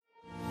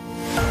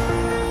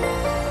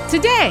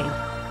Today,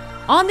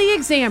 on the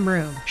exam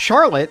room.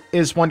 Charlotte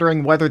is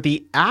wondering whether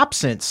the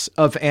absence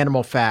of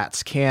animal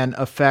fats can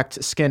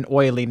affect skin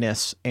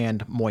oiliness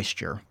and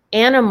moisture.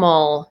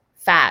 Animal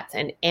fats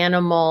and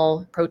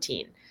animal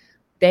protein,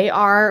 they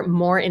are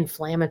more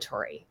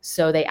inflammatory.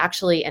 So they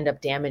actually end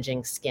up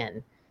damaging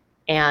skin.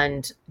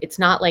 And it's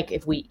not like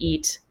if we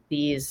eat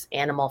these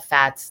animal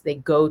fats, they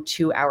go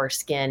to our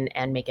skin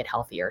and make it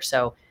healthier.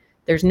 So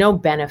there's no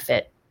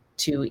benefit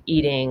to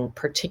eating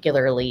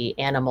particularly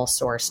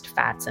animal-sourced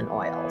fats and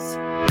oils.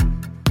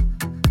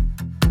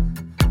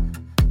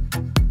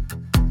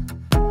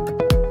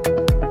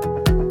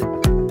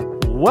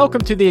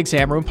 Welcome to the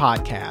Exam Room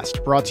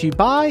Podcast, brought to you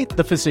by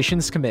the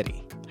Physicians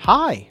Committee.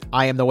 Hi,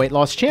 I am the weight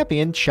loss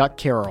champion, Chuck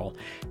Carroll.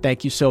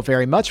 Thank you so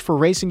very much for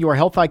raising your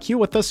health IQ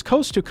with us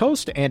coast to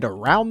coast and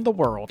around the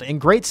world in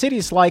great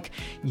cities like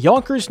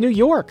Yonkers, New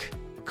York,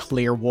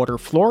 Clearwater,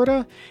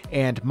 Florida,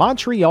 and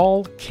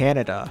Montreal,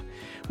 Canada.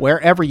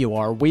 Wherever you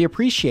are, we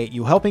appreciate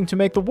you helping to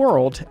make the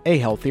world a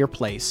healthier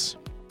place.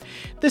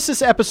 This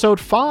is episode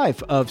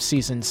 5 of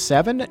season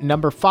 7,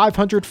 number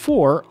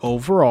 504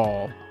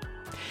 overall.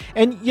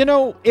 And you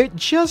know, it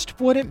just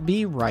wouldn't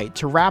be right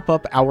to wrap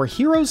up our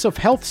Heroes of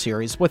Health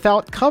series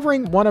without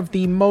covering one of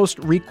the most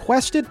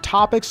requested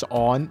topics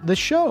on the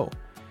show,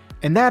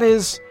 and that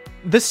is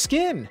the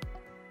skin.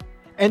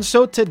 And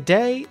so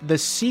today, the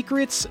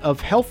secrets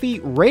of healthy,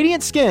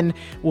 radiant skin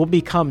will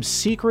become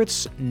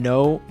secrets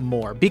no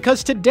more.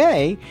 Because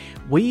today,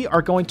 we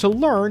are going to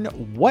learn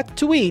what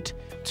to eat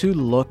to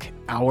look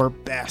our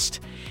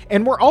best.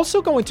 And we're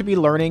also going to be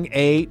learning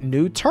a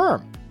new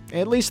term.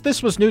 At least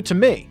this was new to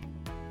me.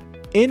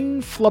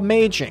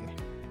 Inflammaging.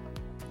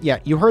 Yeah,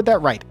 you heard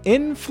that right.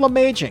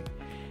 Inflammaging.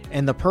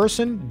 And the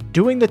person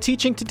doing the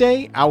teaching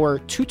today, our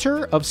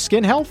tutor of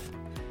skin health,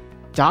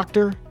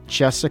 Dr.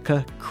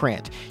 Jessica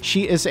Krant.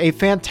 She is a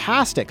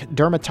fantastic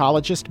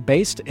dermatologist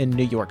based in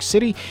New York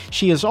City.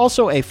 She is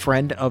also a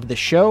friend of the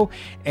show.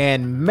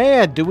 And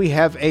man, do we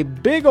have a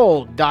big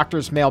old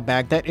doctor's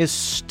mailbag that is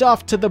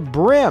stuffed to the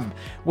brim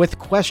with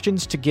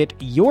questions to get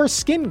your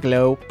skin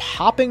glow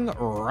popping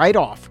right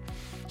off.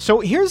 So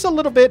here's a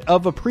little bit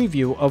of a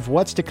preview of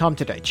what's to come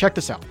today. Check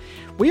this out.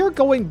 We are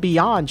going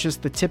beyond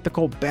just the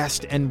typical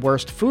best and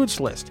worst foods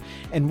list,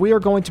 and we are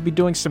going to be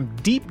doing some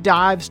deep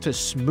dives to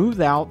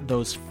smooth out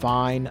those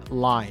fine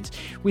lines.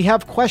 We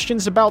have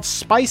questions about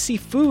spicy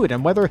food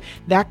and whether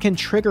that can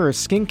trigger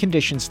skin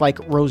conditions like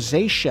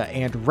rosacea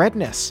and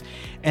redness.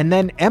 And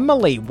then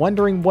Emily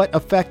wondering what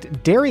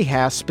effect dairy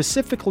has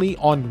specifically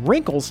on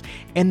wrinkles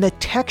and the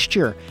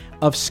texture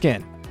of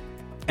skin.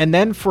 And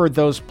then for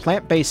those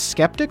plant-based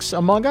skeptics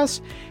among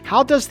us,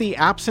 how does the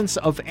absence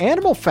of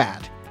animal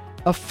fat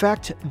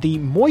affect the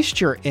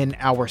moisture in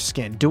our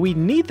skin? Do we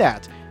need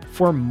that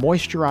for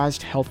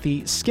moisturized,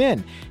 healthy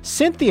skin?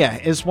 Cynthia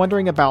is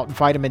wondering about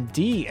vitamin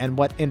D and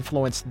what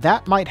influence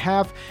that might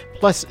have,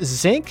 plus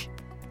zinc.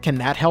 Can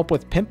that help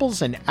with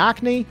pimples and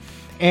acne?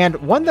 And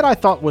one that I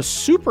thought was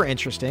super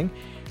interesting,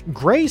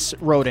 Grace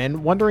wrote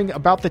in wondering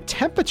about the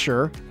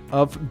temperature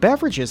of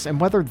beverages and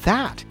whether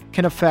that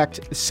can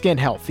affect skin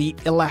health, the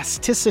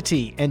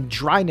elasticity and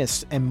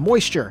dryness and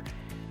moisture.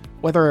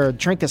 Whether a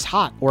drink is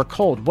hot or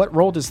cold, what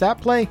role does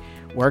that play?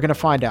 We're going to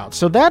find out.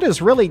 So that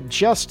is really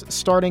just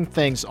starting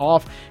things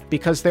off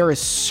because there is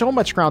so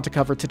much ground to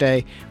cover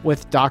today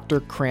with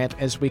Dr. Krant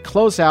as we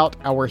close out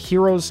our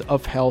Heroes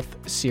of Health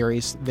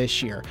series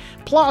this year.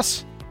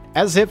 Plus,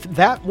 as if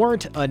that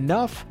weren't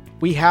enough,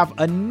 we have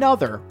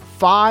another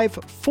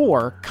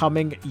 5-4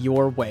 coming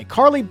your way.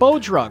 Carly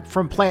Bodrug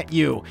from Plant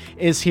U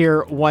is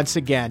here once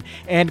again.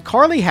 And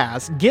Carly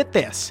has, get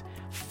this,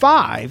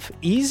 5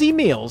 easy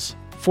meals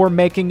for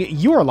making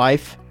your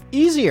life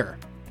easier.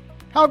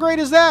 How great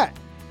is that?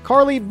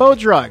 Carly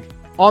Bodrug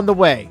on the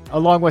way,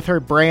 along with her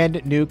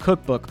brand new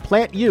cookbook,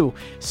 Plant U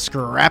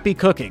Scrappy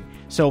Cooking.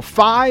 So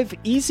 5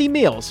 easy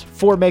meals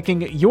for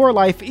making your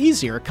life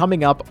easier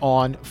coming up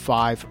on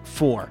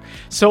 5-4.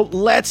 So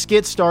let's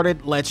get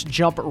started. Let's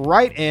jump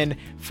right in.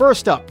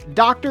 First up,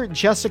 Dr.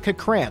 Jessica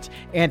Krant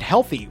and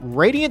healthy,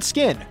 radiant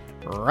skin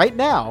right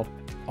now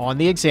on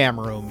the exam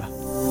room.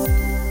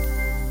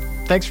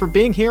 Thanks for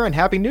being here and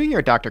Happy New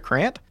Year, Dr.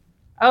 Krant.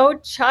 Oh,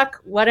 Chuck,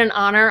 what an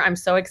honor. I'm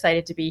so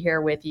excited to be here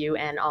with you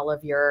and all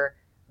of your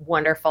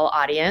wonderful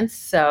audience.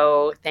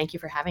 So thank you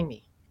for having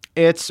me.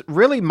 It's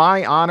really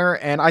my honor,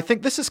 and I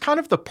think this is kind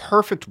of the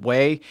perfect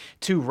way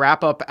to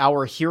wrap up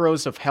our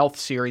Heroes of Health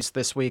series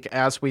this week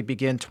as we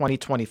begin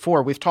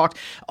 2024. We've talked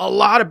a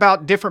lot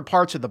about different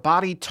parts of the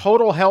body,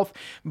 total health,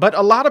 but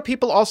a lot of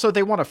people also,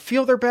 they want to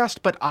feel their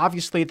best, but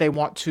obviously they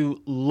want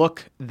to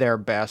look their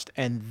best,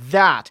 and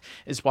that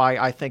is why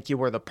I think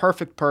you are the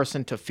perfect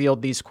person to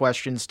field these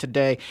questions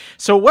today.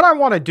 So what I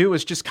want to do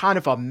is just kind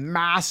of a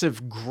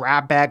massive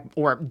grab bag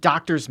or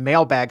doctor's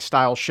mailbag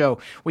style show.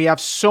 We have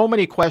so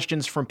many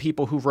questions from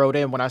people who wrote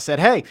in when I said,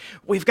 hey,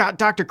 we've got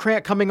Dr.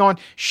 Krant coming on.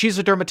 She's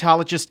a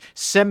dermatologist.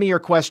 Send me your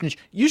questions.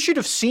 You should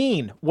have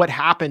seen what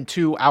happened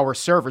to our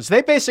servers.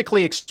 They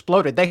basically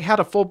exploded. They had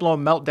a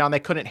full-blown meltdown. They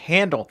couldn't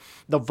handle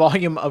the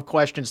volume of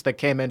questions that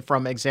came in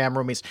from exam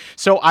roomies.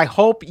 So I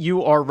hope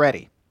you are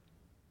ready.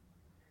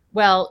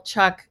 Well,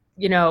 Chuck,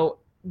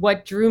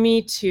 what drew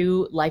me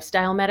to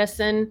lifestyle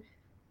medicine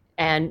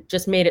and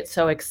just made it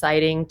so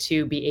exciting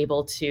to be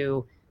able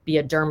to be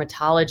a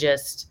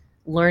dermatologist,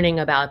 learning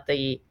about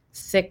the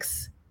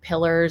 6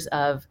 pillars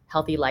of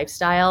healthy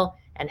lifestyle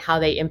and how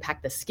they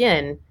impact the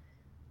skin,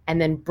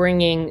 and then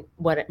bringing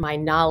what my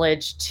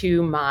knowledge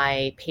to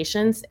my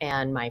patients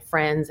and my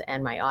friends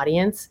and my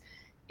audience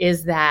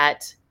is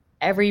that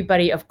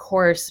everybody, of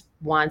course,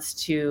 wants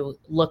to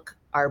look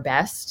our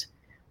best.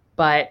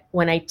 But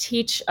when I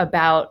teach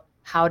about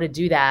how to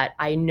do that,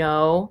 I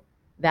know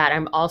that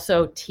I'm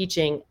also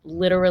teaching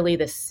literally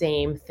the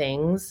same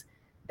things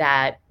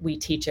that we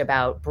teach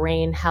about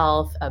brain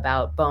health,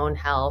 about bone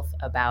health,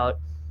 about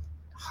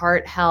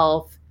heart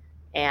health,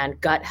 and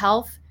gut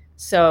health.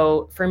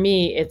 So for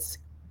me, it's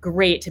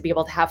great to be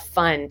able to have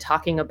fun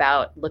talking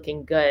about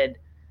looking good,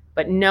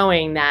 but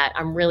knowing that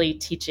I'm really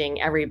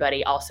teaching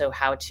everybody also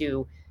how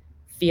to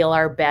feel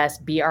our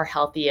best, be our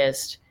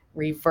healthiest,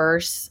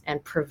 reverse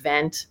and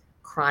prevent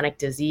chronic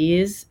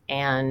disease,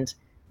 and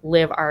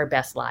live our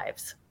best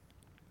lives.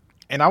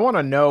 And I want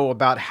to know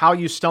about how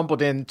you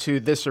stumbled into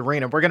this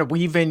arena. We're going to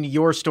weave in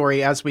your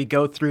story as we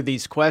go through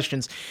these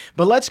questions.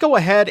 But let's go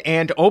ahead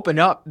and open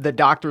up the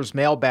doctor's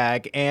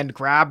mailbag and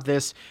grab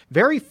this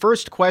very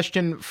first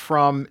question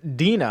from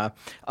Dina,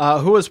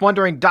 who is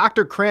wondering,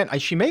 Dr. Krant,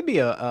 she may be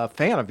a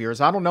fan of yours.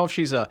 I don't know if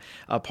she's a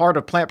part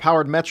of Plant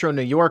Powered Metro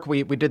New York.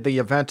 We did the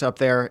event up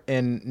there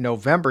in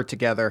November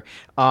together.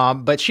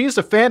 But she's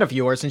a fan of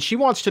yours, and she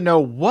wants to know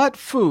what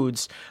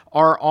foods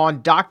are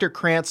on Dr.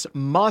 Krant's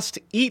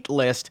must-eat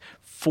list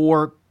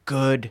for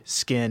good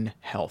skin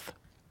health.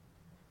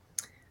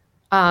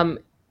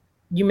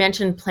 You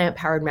mentioned Plant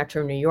Powered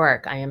Metro New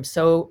York. I am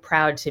so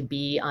proud to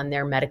be on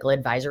their medical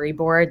advisory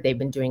board. They've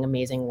been doing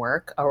amazing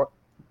work,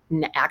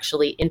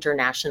 actually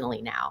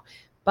internationally now.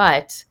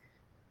 But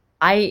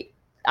I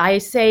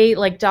say,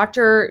 like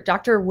Dr.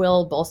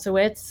 Will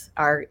Bolsowitz,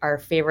 our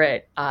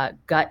favorite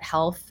gut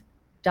health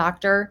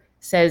doctor,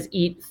 says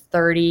eat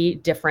 30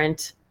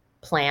 different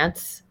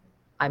plants.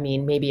 I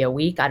mean, maybe a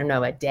week, I don't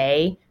know, a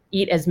day.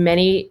 Eat as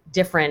many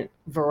different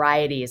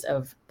varieties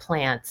of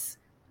plants,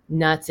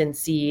 nuts and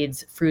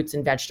seeds, fruits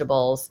and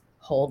vegetables,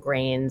 whole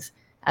grains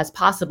as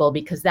possible,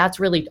 because that's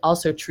really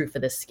also true for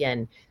the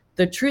skin.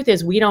 The truth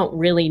is, we don't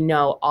really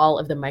know all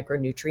of the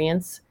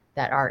micronutrients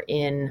that are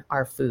in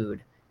our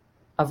food.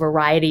 A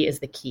variety is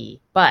the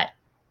key. But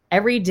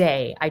every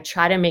day I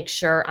try to make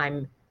sure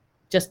I'm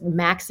just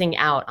maxing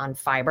out on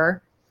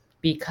fiber,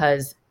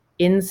 because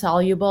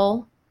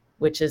insoluble,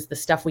 which is the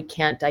stuff we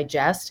can't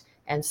digest,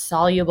 and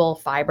soluble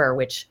fiber,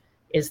 which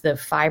is the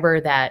fiber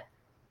that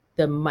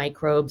the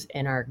microbes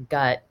in our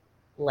gut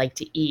like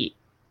to eat.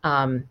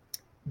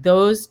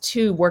 Those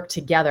two work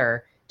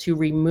together to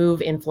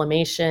remove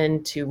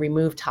inflammation, to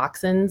remove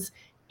toxins,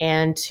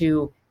 and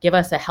to give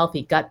us a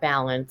healthy gut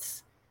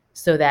balance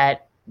so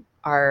that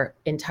our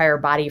entire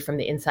body from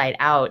the inside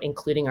out,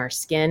 including our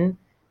skin,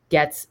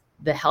 gets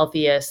the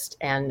healthiest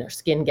and our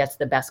skin gets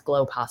the best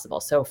glow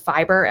possible. So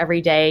fiber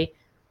every day,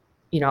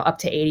 up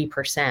to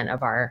 80%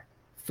 of our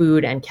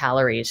food and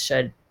calories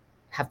should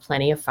have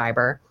plenty of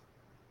fiber.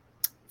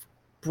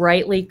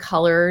 Brightly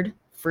colored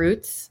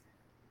fruits,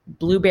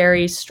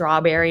 blueberries,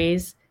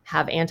 strawberries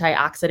have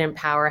antioxidant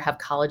power, have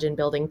collagen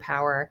building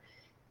power.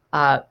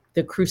 The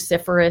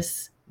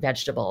cruciferous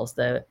vegetables,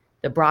 the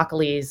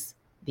broccolis,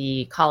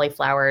 the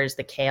cauliflowers,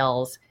 the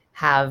kales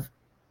have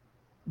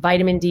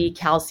vitamin D,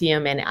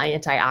 calcium, and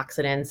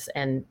antioxidants,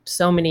 and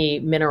so many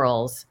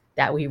minerals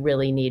that we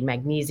really need,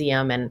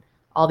 magnesium and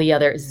all the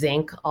other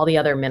zinc, all the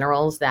other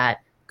minerals that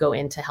go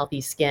into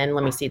healthy skin.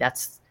 Let me see,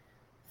 that's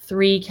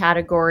 3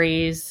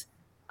 categories.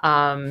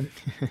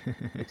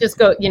 Just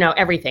go,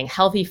 everything,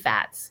 healthy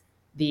fats,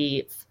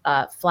 the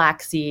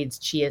flax seeds,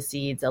 chia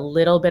seeds, a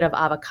little bit of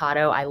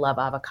avocado. I love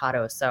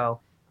avocado. So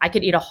I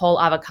could eat a whole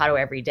avocado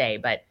every day,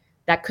 but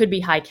that could be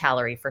high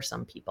calorie for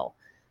some people.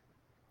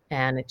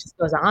 And it just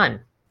goes on.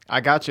 I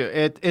got you.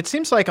 It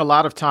seems like a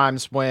lot of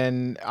times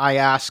when I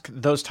ask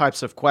those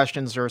types of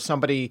questions or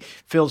somebody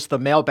fills the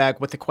mailbag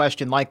with a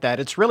question like that,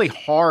 it's really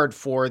hard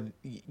for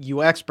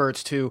you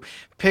experts to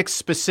pick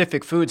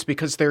specific foods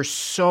because there's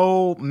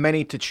so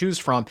many to choose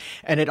from.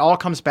 And it all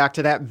comes back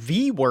to that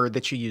V word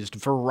that you used,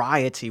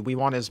 variety. We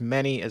want as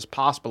many as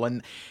possible.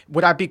 And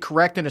would I be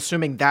correct in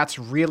assuming that's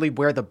really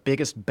where the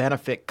biggest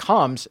benefit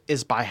comes,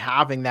 is by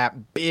having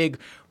that big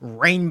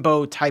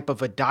rainbow type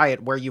of a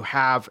diet where you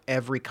have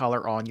every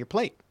color on your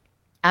plate?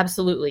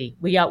 Absolutely.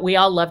 We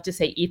all love to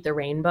say eat the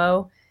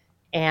rainbow.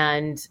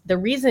 And the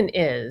reason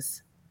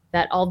is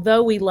that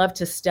although we love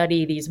to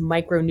study these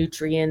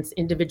micronutrients,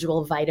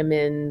 individual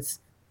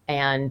vitamins,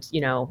 and,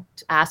 to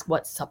ask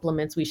what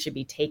supplements we should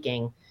be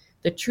taking,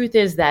 the truth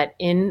is that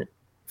in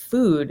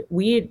food,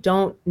 we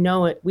don't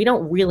know it. We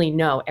don't really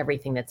know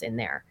everything that's in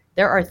there.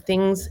 There are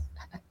things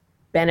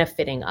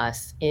benefiting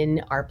us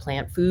in our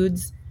plant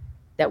foods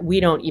that we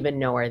don't even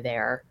know are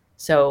there.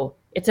 So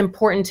it's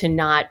important to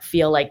not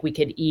feel like we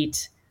could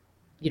eat,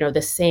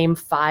 the same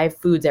 5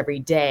 foods every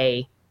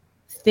day,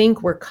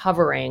 think we're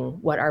covering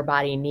what our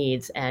body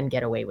needs, and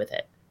get away with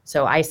it.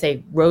 So I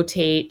say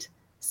rotate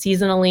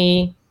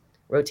seasonally,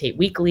 rotate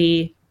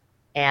weekly,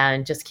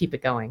 and just keep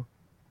it going.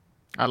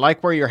 I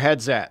like where your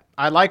head's at.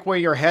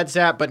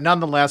 But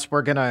nonetheless,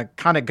 we're going to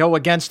kind of go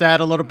against that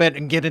a little bit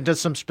and get into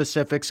some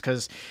specifics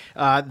because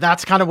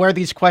that's kind of where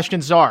these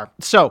questions are.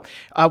 So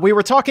we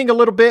were talking a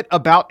little bit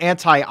about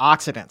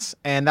antioxidants,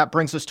 and that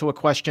brings us to a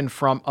question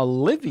from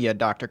Olivia,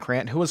 Dr.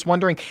 Krant, who was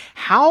wondering,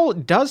 how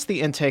does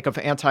the intake of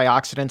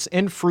antioxidants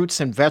in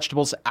fruits and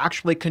vegetables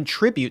actually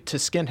contribute to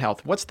skin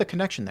health? What's the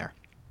connection there?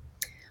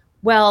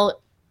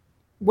 Well,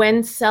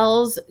 when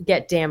cells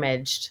get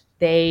damaged,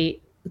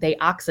 they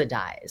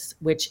oxidize,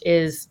 which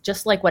is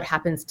just like what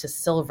happens to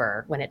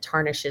silver when it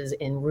tarnishes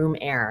in room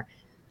air.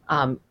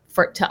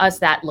 To us,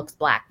 that looks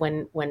black.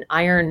 When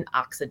iron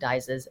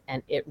oxidizes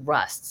and it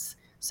rusts.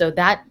 So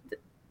that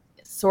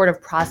sort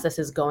of process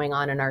is going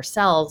on in our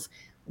cells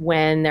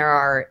when there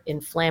are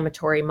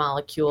inflammatory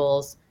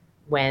molecules,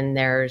 when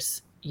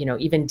there's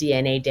even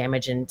DNA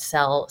damage and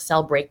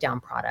cell breakdown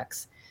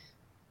products.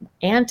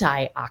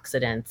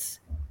 Antioxidants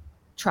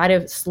try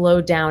to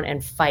slow down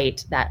and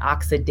fight that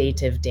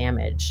oxidative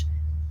damage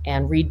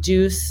and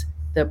reduce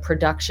the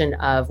production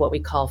of what we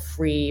call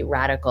free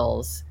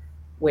radicals,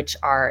 which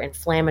are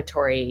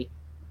inflammatory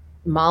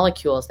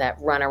molecules that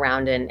run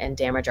around and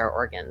damage our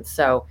organs.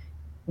 So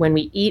when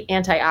we eat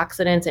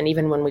antioxidants, and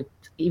even when we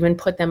even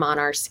put them on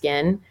our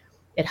skin,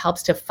 it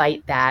helps to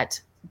fight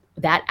that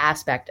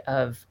aspect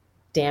of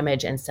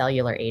damage and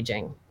cellular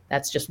aging.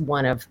 That's just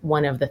one of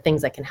the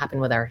things that can happen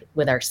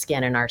with our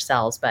skin and our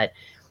cells. But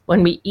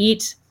when we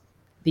eat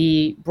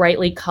the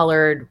brightly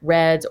colored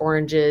reds,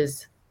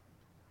 oranges,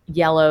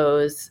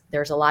 yellows,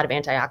 there's a lot of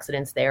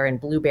antioxidants there, in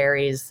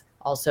blueberries,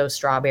 also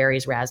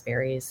strawberries,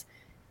 raspberries.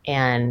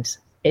 And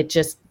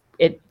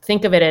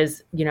think of it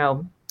as,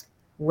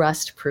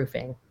 rust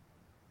proofing.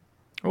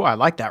 Oh, I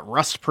like that,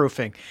 rust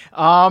proofing.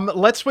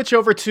 Let's switch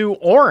over to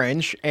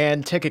orange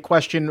and take a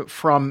question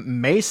from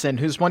Mason,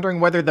 who's wondering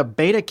whether the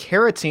beta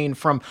carotene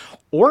from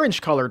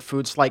orange colored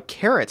foods like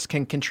carrots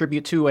can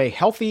contribute to a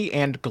healthy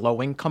and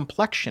glowing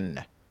complexion.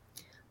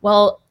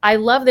 Well, I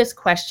love this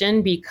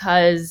question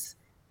because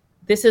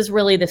this is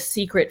really the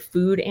secret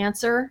food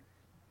answer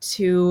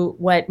to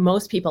what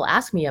most people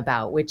ask me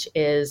about, which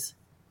is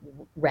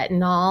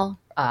retinol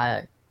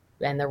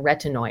and the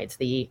retinoids,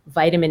 the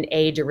vitamin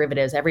A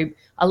derivatives.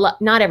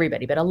 Not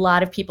everybody, but a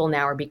lot of people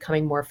now are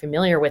becoming more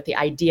familiar with the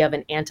idea of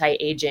an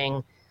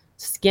anti-aging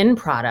skin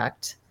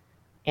product.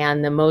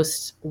 And the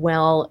most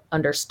well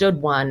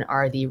understood one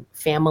are the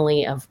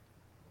family of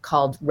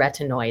called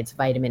retinoids,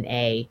 vitamin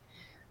A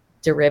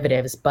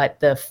derivatives. But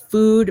the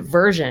food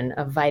version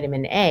of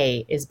vitamin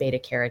A is beta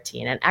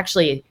carotene. And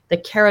actually, the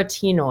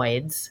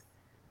carotenoids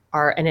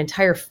are an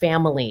entire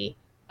family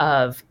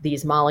of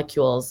these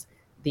molecules.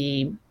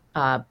 The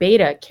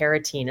beta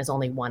carotene is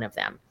only one of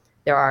them.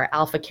 There are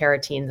alpha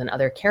carotenes and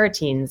other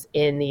carotenes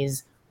in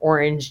these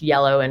orange,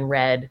 yellow, and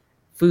red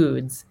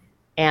foods.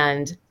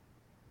 And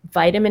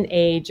vitamin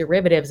A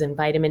derivatives and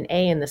vitamin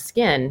A in the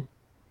skin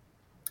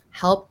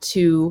help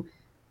to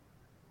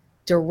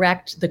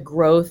direct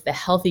the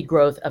healthy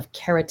growth of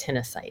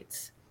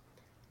keratinocytes.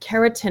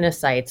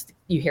 Keratinocytes,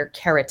 you hear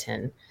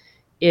keratin,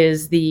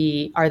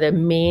 are the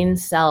main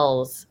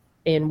cells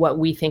in what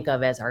we think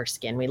of as our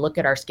skin. We look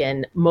at our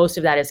skin, most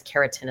of that is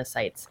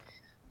keratinocytes.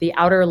 The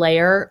outer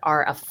layer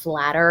are a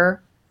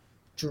flatter,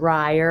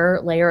 drier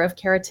layer of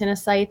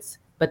keratinocytes,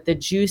 but the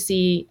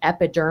juicy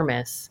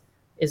epidermis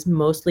is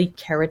mostly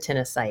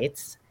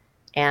keratinocytes.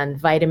 And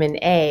vitamin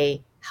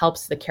A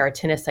helps the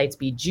keratinocytes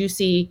be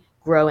juicy,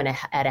 grow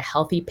at a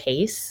healthy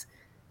pace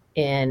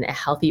in a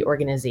healthy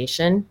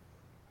organization.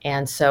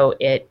 And so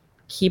it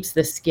keeps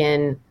the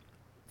skin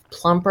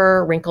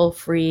plumper,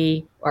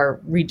 wrinkle-free, or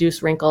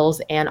reduce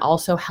wrinkles, and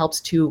also helps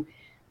to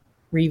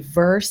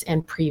reverse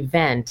and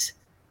prevent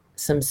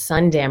some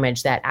sun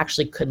damage that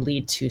actually could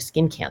lead to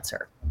skin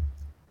cancer.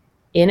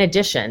 In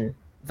addition,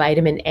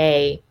 vitamin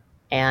A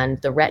and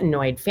the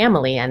retinoid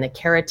family and the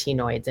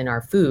carotenoids in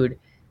our food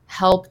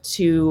help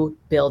to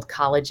build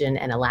collagen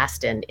and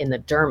elastin in the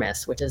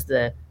dermis, which is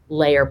the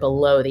layer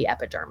below the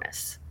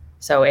epidermis.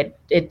 So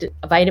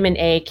vitamin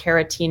A,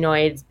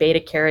 carotenoids, beta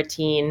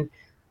carotene,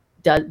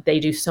 they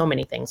do so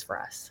many things for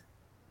us.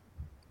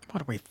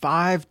 What are we,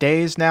 5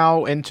 days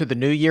now into the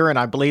new year? And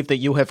I believe that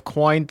you have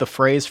coined the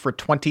phrase for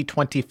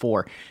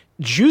 2024,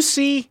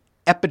 juicy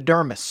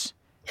epidermis.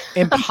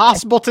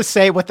 Impossible to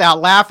say without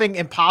laughing,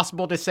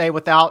 impossible to say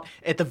without,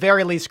 at the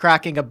very least,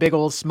 cracking a big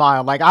old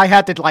smile. Like, I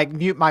had to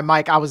mute my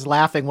mic. I was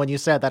laughing when you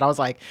said that. I was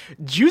like,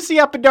 juicy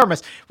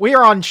epidermis. We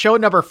are on show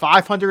number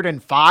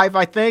 505,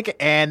 I think,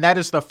 and that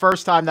is the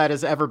first time that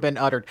has ever been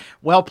uttered.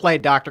 Well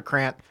played, Dr.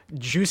 Krant.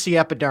 Juicy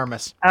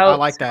epidermis. I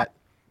like that.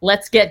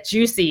 Let's get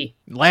juicy.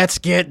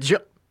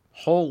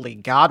 Holy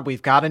God,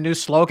 we've got a new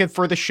slogan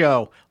for the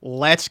show.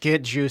 Let's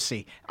get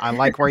juicy. I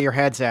like where your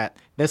head's at.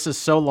 This is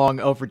so long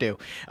overdue.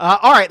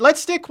 All right,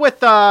 let's stick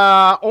with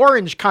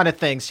orange kind of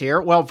things here.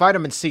 Well,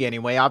 vitamin C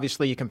anyway.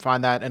 Obviously, you can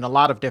find that in a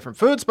lot of different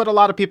foods, but a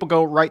lot of people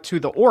go right to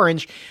the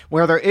orange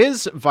where there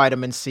is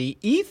vitamin C.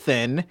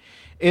 Ethan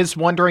is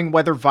wondering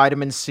whether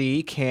vitamin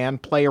C can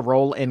play a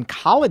role in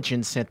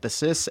collagen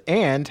synthesis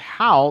and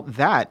how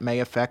that may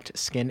affect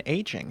skin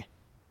aging.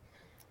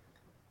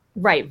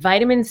 Right.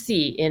 Vitamin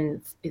C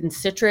in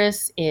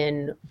citrus,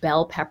 in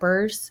bell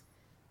peppers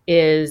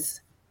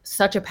is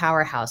such a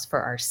powerhouse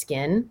for our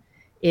skin.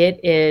 It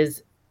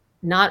is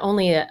not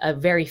only a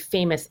very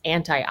famous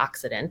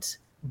antioxidant,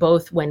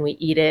 both when we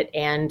eat it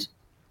and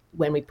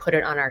when we put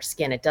it on our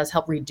skin. It does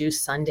help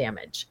reduce sun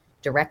damage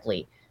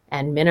directly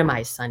and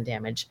minimize sun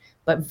damage.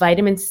 But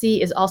vitamin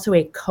C is also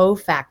a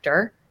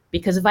cofactor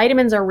because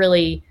vitamins are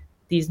really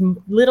these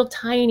little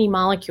tiny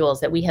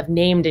molecules that we have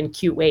named in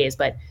cute ways,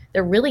 but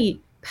they're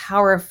really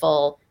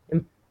powerful,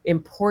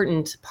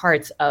 important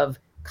parts of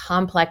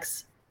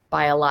complex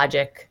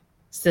biologic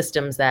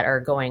systems that are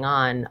going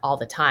on all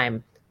the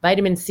time.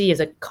 Vitamin C is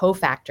a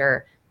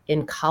cofactor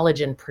in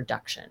collagen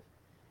production.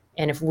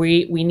 And if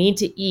we need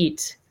to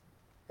eat,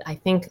 I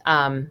think,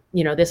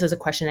 this is a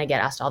question I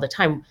get asked all the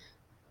time.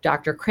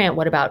 Dr. Krant,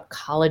 what about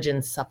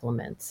collagen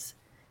supplements?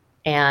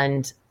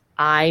 And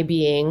I,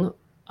 being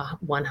a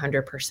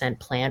 100%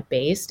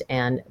 plant-based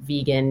and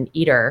vegan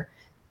eater,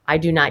 I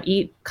do not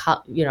eat,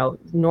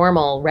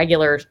 normal,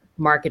 regular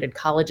marketed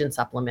collagen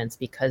supplements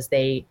because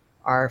they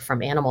are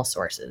from animal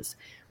sources.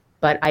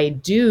 But I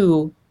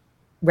do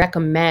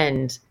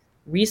recommend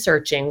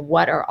researching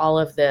what are all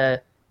of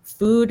the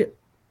food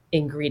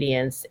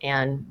ingredients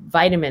and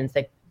vitamins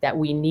that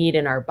we need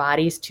in our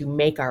bodies to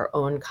make our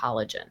own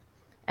collagen.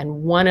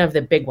 And one of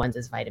the big ones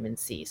is vitamin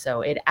C.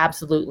 So it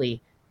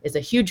absolutely is a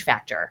huge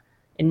factor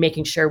in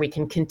making sure we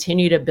can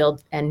continue to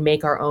build and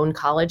make our own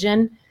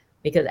collagen,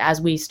 because as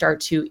we start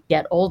to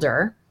get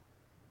older,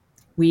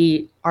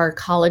 our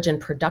collagen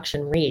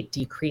production rate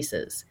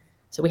decreases.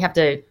 So we have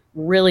to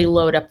really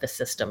load up the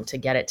system to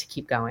get it to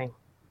keep going.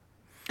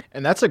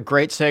 And that's a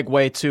great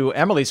segue to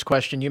Emily's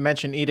question. You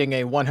mentioned eating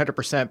a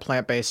 100%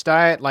 plant-based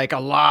diet, like a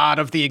lot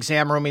of the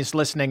exam roomies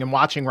listening and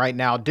watching right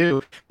now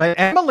do. But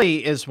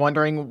Emily is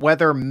wondering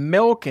whether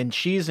milk and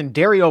cheese and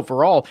dairy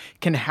overall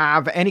can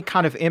have any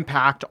kind of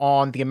impact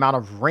on the amount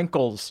of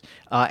wrinkles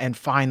and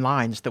fine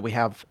lines that we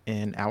have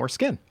in our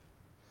skin.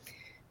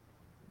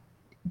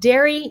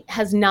 Dairy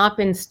has not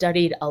been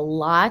studied a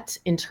lot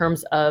in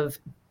terms of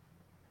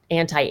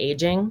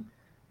anti-aging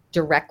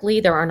directly.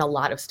 There aren't a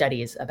lot of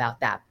studies about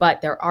that,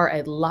 but there are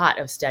a lot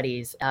of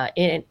studies,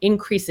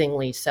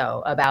 increasingly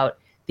so, about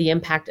the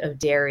impact of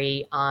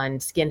dairy on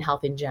skin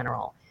health in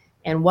general.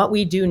 And what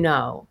we do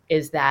know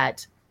is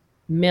that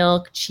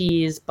milk,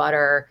 cheese,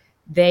 butter,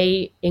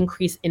 they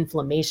increase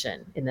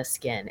inflammation in the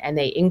skin, and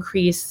they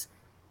increase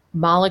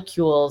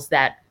molecules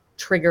that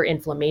trigger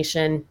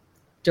inflammation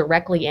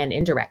directly and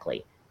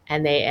indirectly.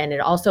 And it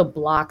also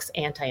blocks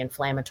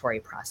anti-inflammatory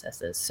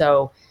processes.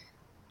 So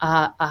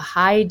a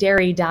high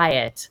dairy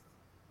diet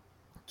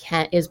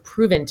is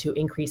proven to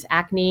increase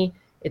acne.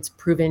 It's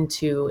proven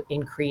to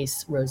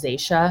increase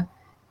rosacea.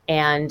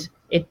 And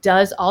it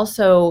does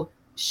also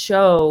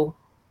show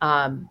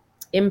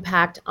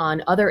impact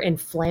on other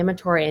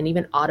inflammatory and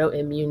even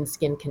autoimmune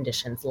skin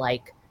conditions,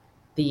 like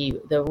the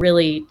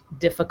really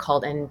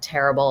difficult and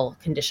terrible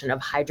condition of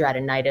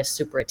hidradenitis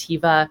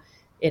suppurativa.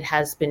 It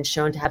has been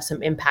shown to have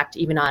some impact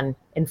even on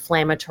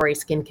inflammatory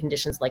skin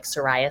conditions like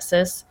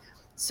psoriasis.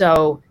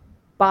 So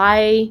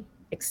by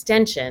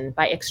extension,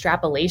 by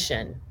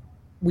extrapolation,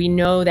 we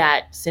know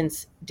that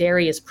since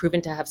dairy is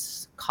proven to have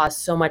caused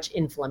so much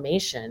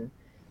inflammation,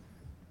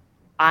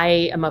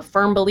 I am a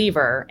firm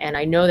believer, and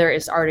I know there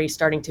is already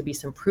starting to be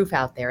some proof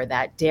out there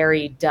that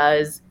dairy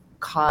does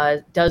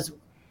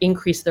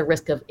increase the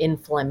risk of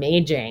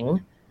inflammaging,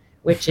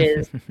 which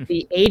is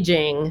the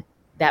aging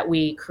that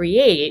we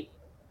create,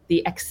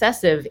 the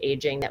excessive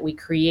aging that we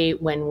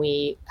create when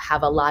we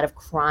have a lot of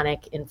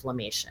chronic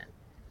inflammation.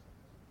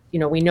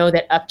 We know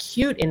that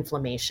acute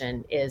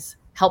inflammation is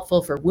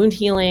helpful for wound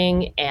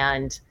healing,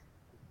 and,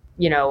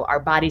 our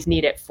bodies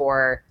need it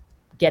for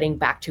getting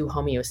back to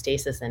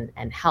homeostasis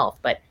and health.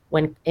 But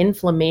when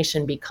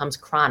inflammation becomes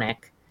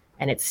chronic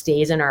and it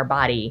stays in our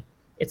body,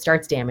 it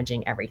starts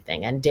damaging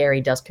everything. And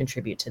dairy does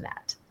contribute to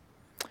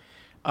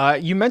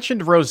that. You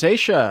mentioned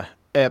rosacea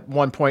at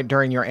one point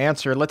during your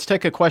answer. Let's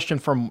take a question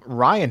from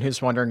Ryan, who's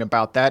wondering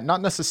about that,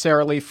 not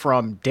necessarily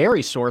from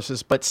dairy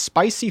sources, but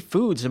spicy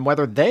foods and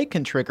whether they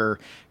can trigger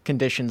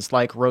conditions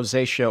like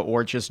rosacea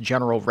or just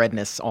general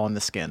redness on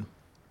the skin.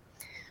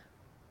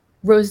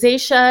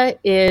 Rosacea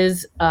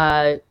is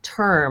a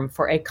term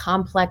for a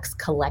complex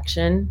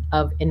collection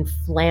of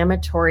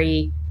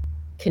inflammatory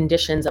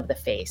conditions of the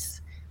face.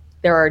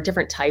 There are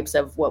different types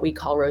of what we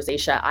call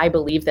rosacea. I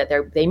believe that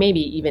they may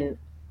be even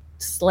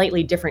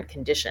slightly different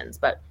conditions,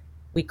 but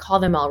we call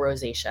them all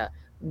rosacea.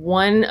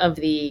 One of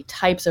the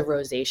types of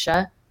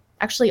rosacea,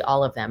 actually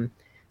all of them,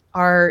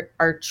 are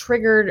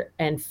triggered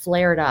and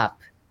flared up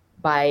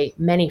by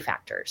many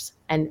factors,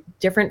 and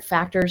different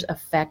factors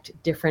affect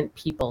different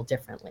people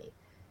differently.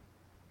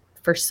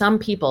 For some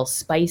people,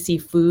 spicy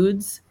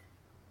foods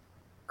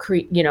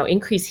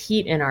increase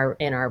heat in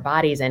our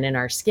bodies and in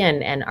our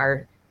skin, and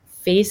our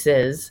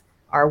faces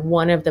are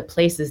one of the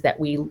places that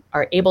we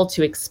are able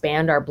to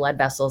expand our blood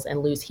vessels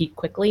and lose heat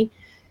quickly.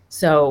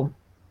 So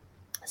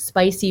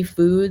spicy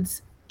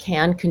foods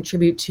can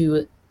contribute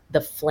to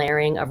the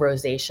flaring of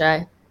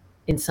rosacea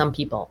in some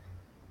people.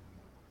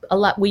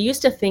 We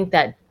used to think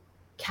that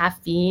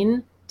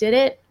caffeine did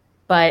it,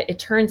 but it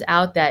turns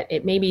out that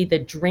it may be the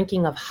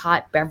drinking of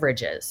hot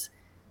beverages.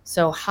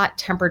 So hot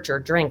temperature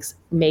drinks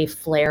may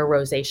flare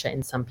rosacea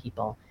in some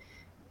people.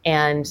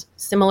 And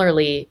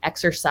similarly,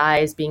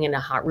 exercise, being in a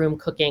hot room,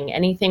 cooking,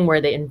 anything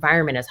where the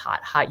environment is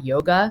hot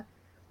yoga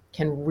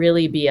can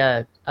really be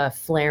a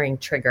flaring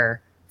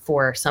trigger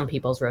for some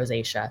people's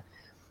rosacea.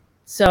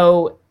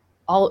 So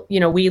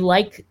we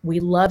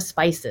love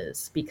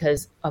spices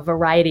because a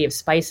variety of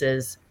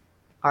spices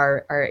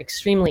are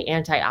extremely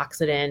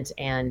antioxidant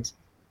and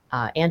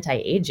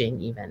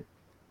anti-aging even.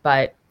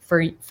 But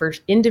for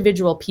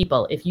individual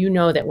people, if you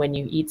know that when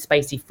you eat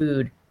spicy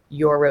food,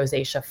 your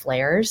rosacea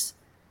flares,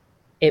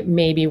 it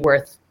may be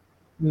worth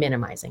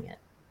minimizing it.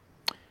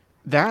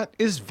 That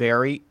is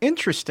very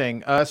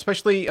interesting,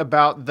 especially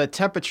about the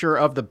temperature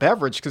of the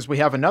beverage, because we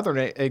have another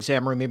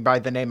exam roomie by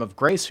the name of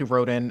Grace who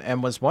wrote in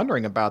and was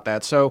wondering about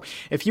that. So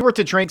if you were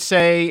to drink,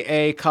 say,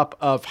 a cup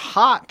of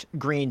hot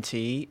green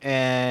tea,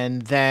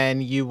 and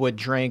then you would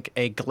drink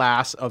a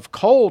glass of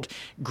cold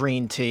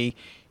green tea,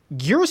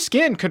 your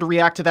skin could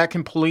react to that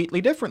completely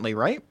differently,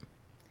 right?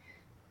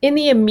 In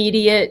the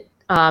immediate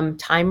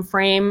time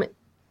frame,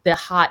 the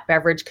hot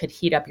beverage could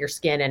heat up your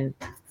skin and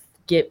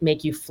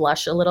make you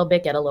flush a little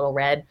bit, get a little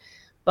red.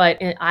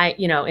 But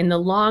in the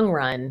long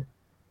run,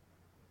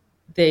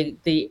 the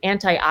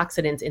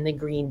antioxidants in the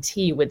green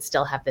tea would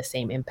still have the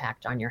same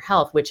impact on your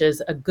health, which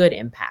is a good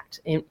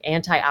impact.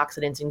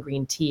 Antioxidants in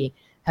green tea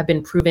have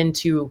been proven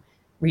to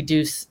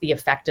reduce the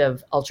effect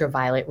of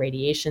ultraviolet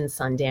radiation,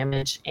 sun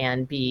damage,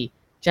 and be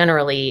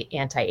generally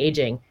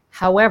anti-aging.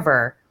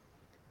 However,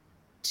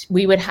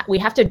 we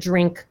have to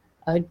drink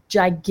a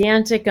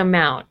gigantic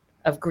amount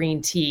of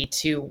green tea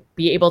to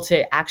be able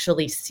to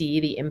actually see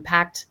the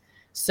impact.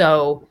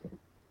 So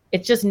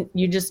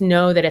you just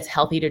know that it's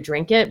healthy to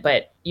drink it,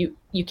 but you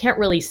can't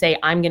really say,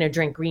 I'm going to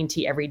drink green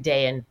tea every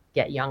day and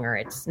get younger.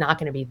 It's not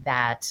going to be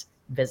that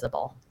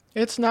visible.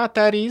 It's not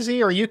that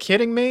easy. Are you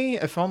kidding me?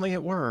 If only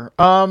it were.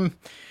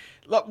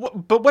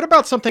 But what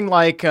about something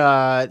like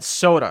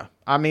soda?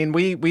 I mean,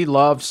 we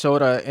love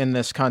soda in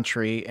this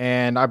country,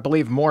 and I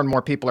believe more and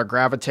more people are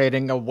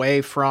gravitating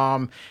away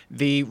from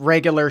the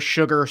regular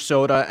sugar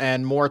soda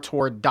and more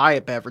toward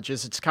diet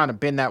beverages. It's kind of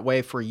been that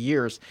way for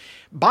years.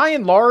 By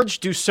and large,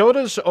 do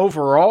sodas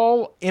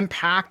overall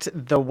impact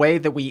the way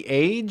that we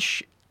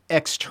age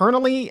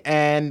externally,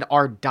 and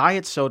are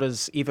diet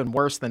sodas even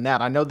worse than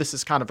that? I know this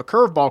is kind of a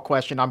curveball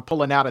question I'm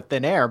pulling out of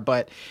thin air,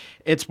 but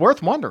it's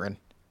worth wondering.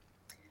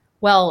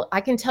 Well, I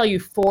can tell you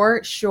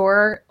for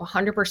sure,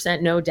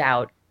 100% no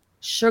doubt,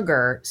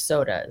 sugar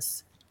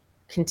sodas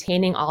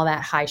containing all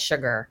that high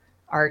sugar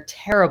are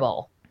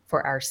terrible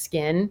for our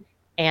skin.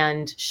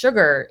 And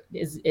sugar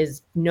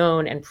is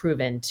known and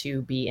proven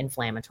to be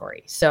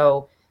inflammatory.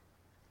 So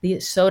the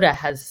soda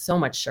has so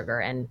much sugar,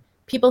 and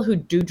people who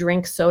do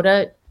drink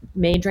soda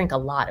may drink a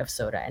lot of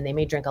soda, and they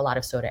may drink a lot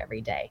of soda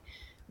every day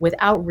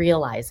without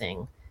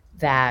realizing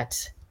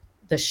that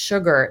there's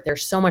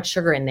so much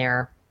sugar in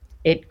there.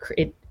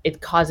 It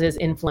causes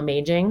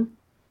inflammation.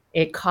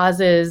 It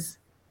causes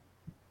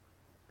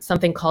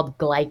something called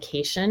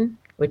glycation,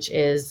 which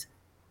is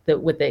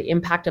with the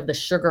impact of the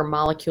sugar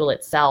molecule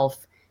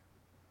itself,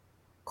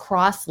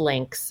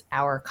 cross-links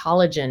our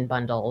collagen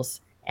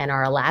bundles and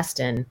our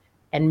elastin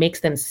and makes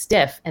them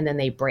stiff, and then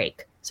they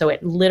break. So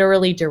it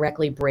literally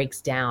directly breaks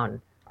down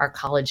our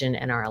collagen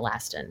and our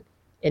elastin.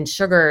 And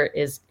sugar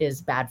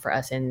is bad for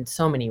us in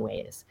so many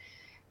ways.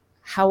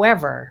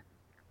 However,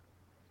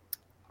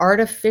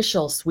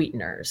 artificial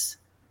sweeteners,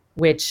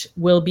 which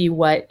will be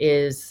what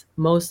is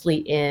mostly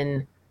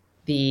in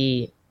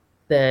the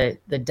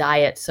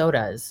diet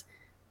sodas,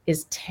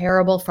 is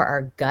terrible for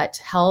our gut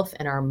health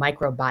and our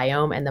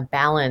microbiome and the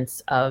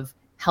balance of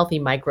healthy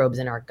microbes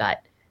in our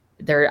gut.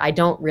 I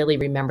don't really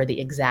remember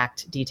the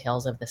exact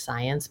details of the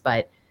science,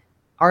 but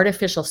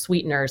artificial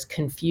sweeteners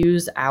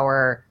confuse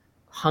our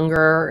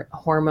hunger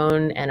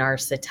hormone and our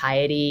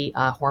satiety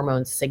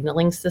hormone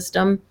signaling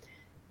system,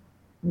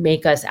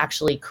 make us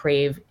actually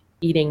crave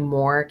eating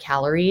more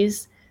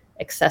calories.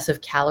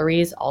 Excessive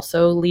calories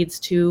also leads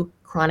to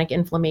chronic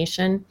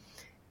inflammation,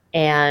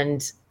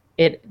 and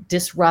it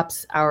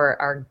disrupts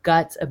our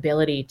gut's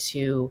ability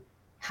to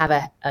have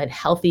a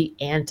healthy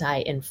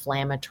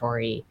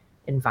anti-inflammatory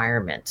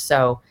environment.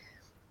 So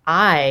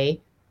I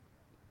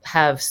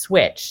have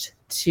switched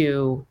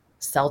to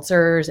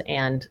seltzers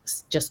and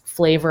just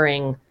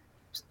flavoring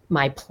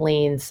my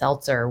plain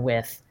seltzer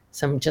with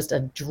just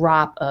a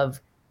drop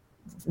of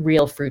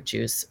real fruit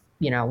juice,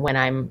 when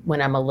I'm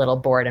a little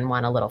bored and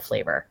want a little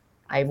flavor.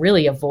 I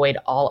really avoid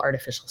all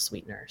artificial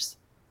sweeteners.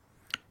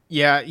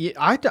 Yeah, you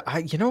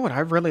know what I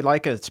really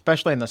like,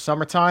 especially in the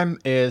summertime,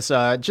 is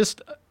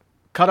just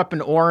cut up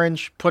an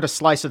orange, put a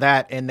slice of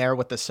that in there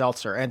with the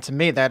seltzer. And to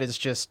me, that is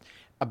just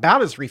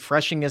about as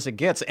refreshing as it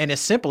gets and as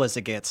simple as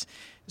it gets.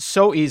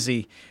 So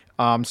easy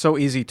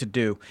to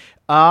do.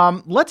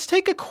 Let's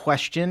take a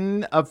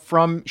question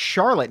from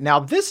Charlotte.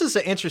 Now, this is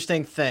an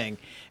interesting thing.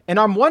 And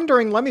I'm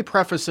wondering, let me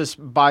preface this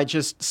by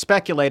just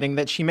speculating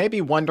that she may be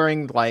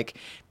wondering, like,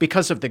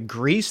 because of the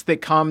grease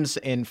that comes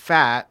in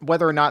fat,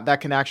 whether or not that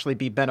can actually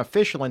be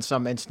beneficial in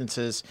some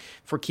instances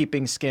for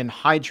keeping skin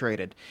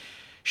hydrated.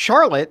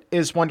 Charlotte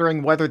is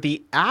wondering whether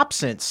the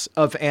absence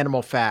of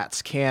animal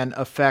fats can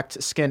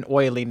affect skin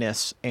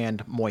oiliness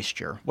and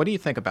moisture. What do you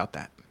think about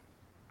that?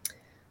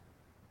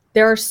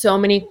 There are so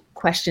many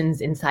questions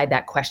inside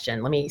that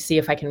question. Let me see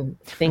if I can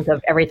think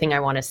of everything I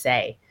want to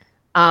say.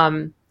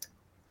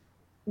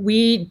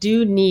 We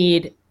do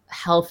need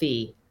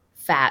healthy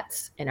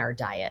fats in our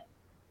diet.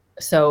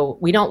 So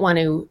we don't want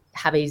to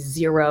have a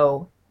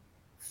zero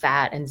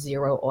fat and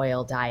zero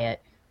oil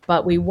diet,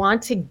 but we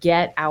want to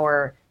get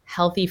our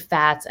healthy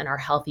fats and our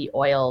healthy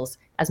oils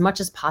as much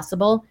as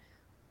possible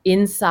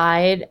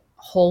inside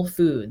whole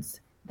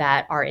foods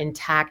that are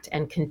intact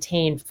and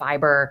contain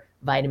fiber,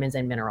 vitamins,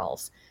 and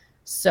minerals.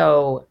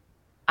 So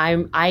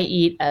I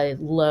eat a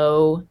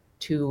low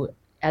to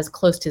as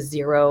close to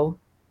zero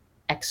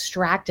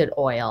extracted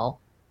oil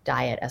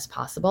diet as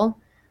possible.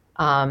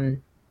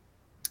 And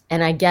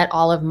I get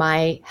all of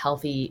my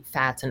healthy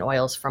fats and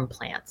oils from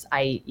plants.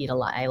 I eat a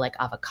lot. I like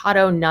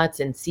avocado, nuts,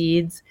 and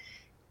seeds.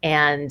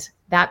 And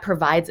that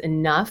provides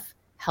enough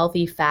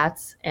healthy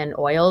fats and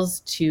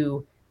oils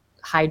to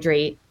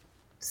hydrate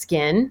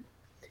skin.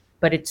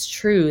 But it's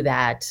true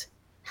that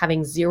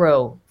having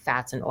zero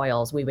fats and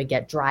oils, we would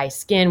get dry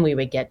skin, we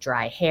would get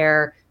dry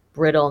hair,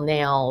 brittle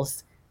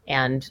nails,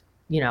 and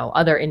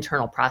other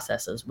internal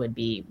processes would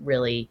be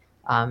really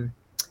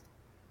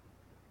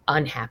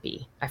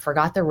unhappy. I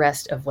forgot the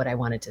rest of what I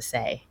wanted to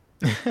say.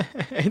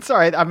 It's all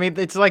right. I mean,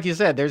 it's like you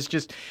said, there's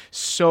just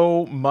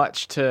so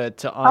much to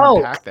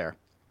unpack there.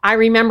 I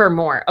remember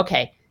more.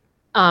 Okay.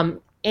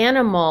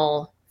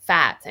 Animal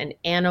fats and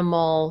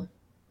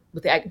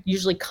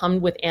usually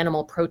come with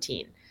animal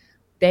protein.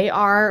 They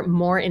are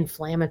more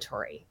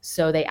inflammatory.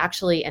 So they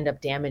actually end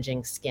up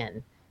damaging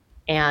skin.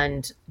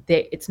 And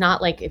it's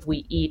not like if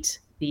we eat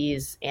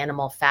these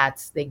animal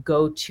fats, they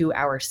go to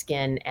our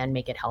skin and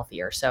make it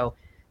healthier. So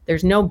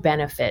there's no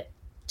benefit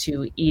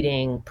to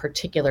eating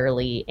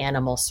particularly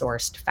animal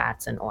sourced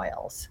fats and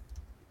oils.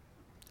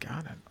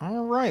 Got it.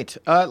 All right.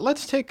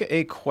 Let's take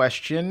a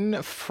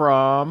question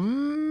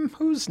from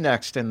who's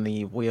next in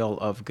the wheel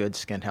of good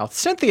skin health.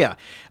 Cynthia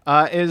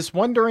is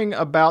wondering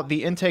about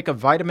the intake of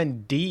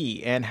vitamin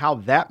D and how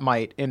that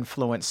might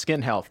influence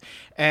skin health.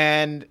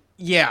 And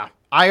yeah,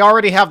 I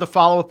already have the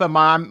follow-up in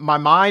my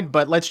mind,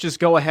 but let's just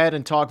go ahead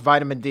and talk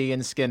vitamin D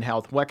and skin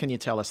health. What can you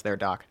tell us there,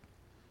 Doc?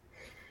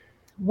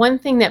 One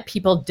thing that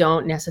people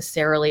don't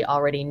necessarily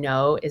already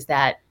know is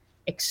that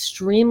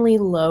extremely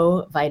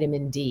low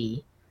vitamin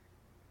D,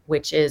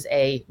 which is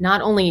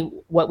not only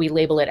what we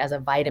label it as a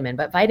vitamin,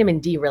 but vitamin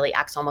D really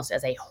acts almost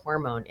as a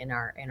hormone in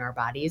our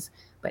bodies.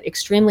 But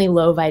extremely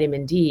low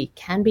vitamin D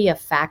can be a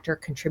factor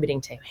contributing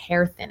to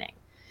hair thinning.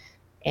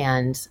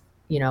 And,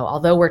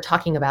 although we're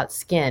talking about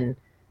skin,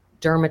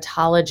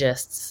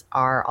 dermatologists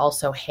are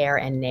also hair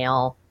and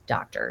nail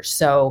doctors.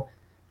 So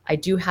I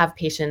do have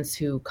patients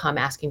who come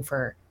asking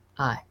for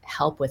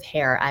help with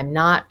hair. I'm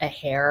not a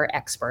hair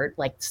expert,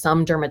 like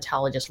some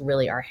dermatologists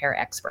really are hair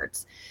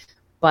experts.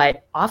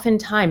 But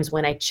oftentimes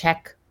when I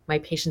check my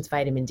patients'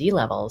 vitamin D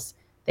levels,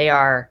 they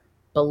are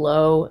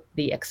below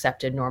the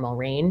accepted normal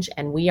range.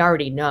 And we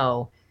already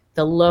know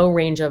the low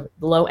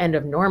end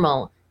of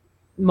normal,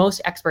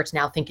 most experts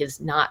now think is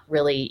not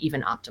really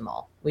even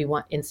optimal. We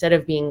want, instead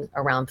of being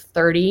around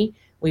 30,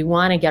 we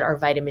want to get our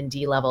vitamin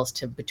D levels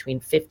to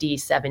between 50,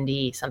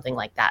 70, something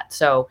like that.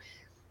 So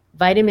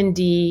vitamin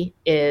D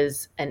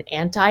is an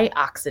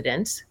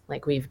antioxidant,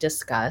 like we've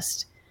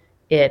discussed.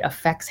 It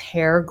affects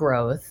hair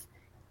growth,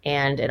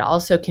 and it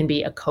also can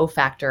be a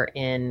cofactor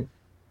in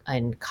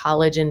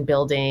collagen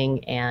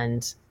building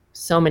and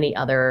so many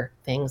other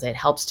things. It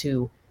helps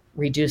to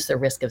reduce the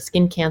risk of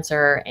skin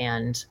cancer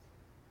and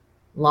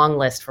long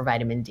list for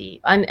vitamin D.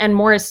 And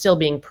more is still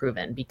being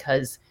proven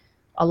because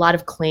a lot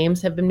of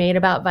claims have been made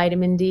about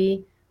vitamin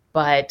D,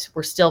 but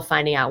we're still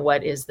finding out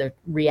what is the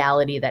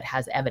reality that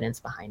has evidence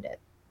behind it.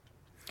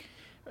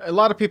 A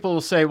lot of people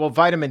will say, well,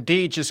 vitamin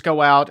D, just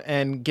go out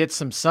and get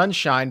some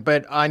sunshine.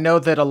 But I know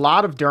that a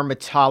lot of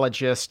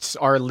dermatologists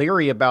are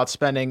leery about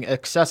spending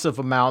excessive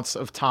amounts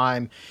of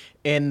time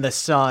in the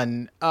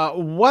sun.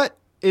 What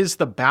is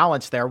the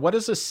balance there? What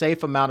is a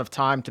safe amount of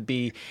time to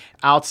be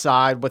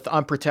outside with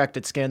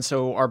unprotected skin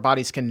so our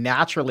bodies can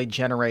naturally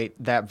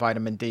generate that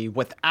vitamin D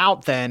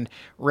without then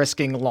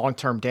risking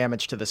long-term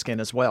damage to the skin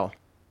as well?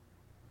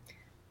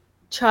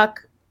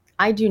 Chuck,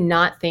 I do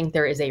not think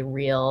there is a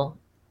real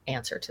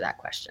answer to that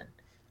question.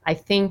 I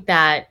think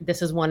that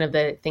this is one of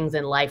the things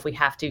in life we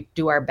have to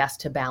do our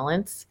best to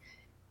balance.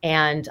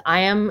 And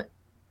I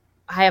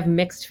have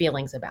mixed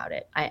feelings about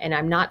it. And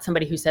I'm not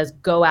somebody who says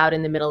go out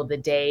in the middle of the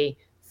day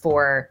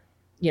for,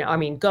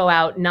 go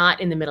out not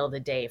in the middle of the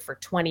day for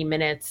 20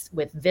 minutes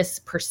with this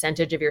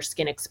percentage of your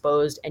skin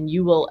exposed, and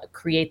you will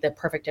create the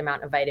perfect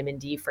amount of vitamin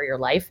D for your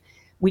life.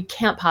 We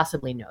can't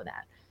possibly know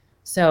that.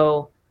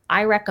 So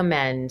I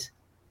recommend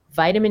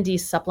vitamin D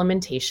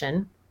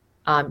supplementation,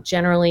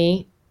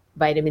 generally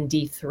vitamin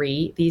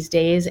D3 these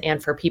days.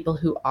 And for people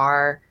who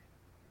are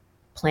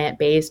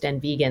plant-based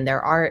and vegan,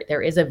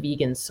 there is a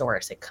vegan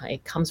source.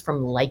 It comes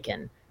from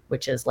lichen,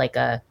 which is like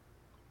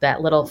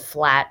that little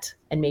flat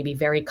and maybe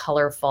very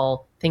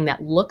colorful thing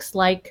that looks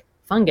like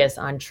fungus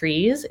on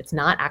trees. It's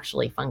not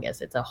actually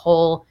fungus. It's a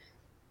whole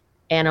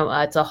animal.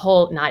 It's a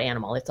whole, not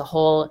animal. It's a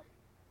whole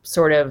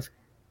sort of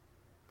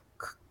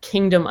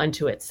kingdom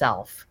unto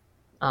itself.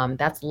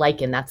 That's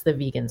lichen. That's the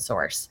vegan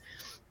source.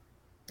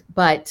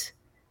 But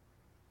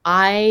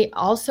I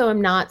also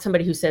am not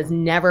somebody who says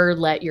never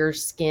let your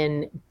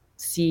skin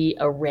see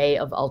a ray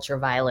of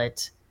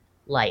ultraviolet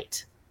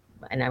light.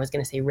 And I was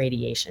going to say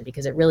radiation,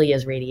 because it really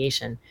is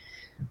radiation,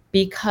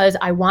 because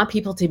I want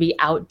people to be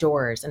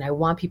outdoors and I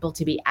want people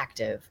to be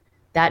active.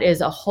 That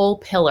is a whole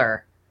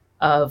pillar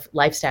of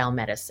lifestyle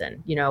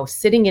medicine.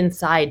 Sitting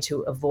inside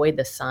to avoid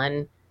the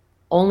sun,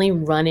 only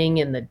running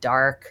in the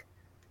dark,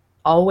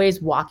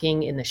 always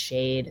walking in the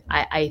shade.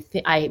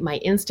 My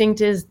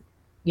instinct is,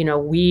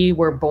 we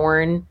were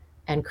born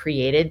and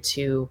created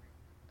to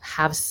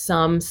have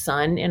some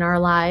sun in our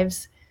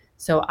lives.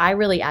 So I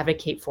really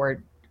advocate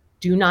for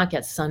do not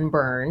get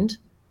sunburned.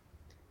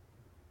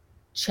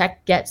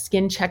 Get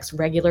skin checks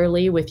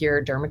regularly with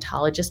your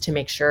dermatologist to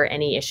make sure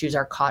any issues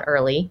are caught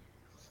early.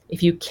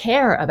 If you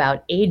care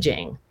about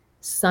aging,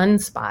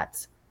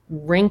 sunspots,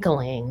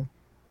 wrinkling,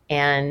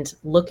 and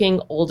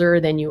looking older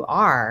than you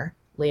are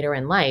later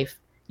in life,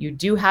 you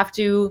do have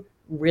to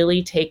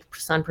really take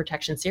sun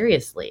protection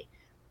seriously.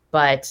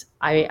 But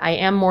I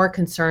am more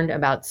concerned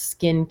about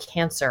skin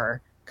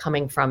cancer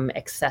coming from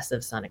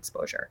excessive sun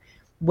exposure.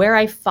 Where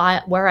I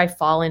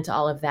fall into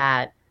all of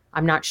that,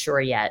 I'm not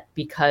sure yet,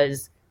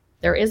 because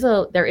there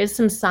is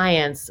some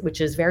science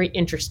which is very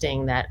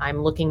interesting that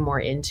I'm looking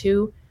more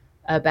into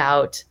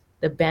about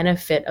the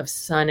benefit of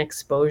sun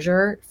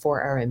exposure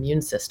for our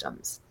immune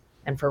systems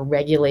and for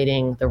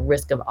regulating the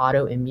risk of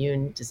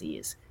autoimmune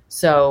disease.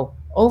 So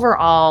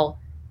overall,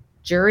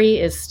 jury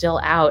is still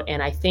out,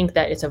 and I think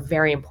that it's a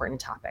very important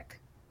topic.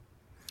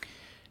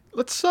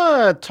 Let's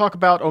talk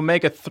about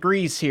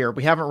omega-3s here.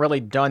 We haven't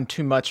really done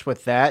too much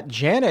with that.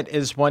 Janet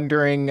is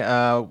wondering,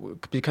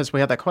 because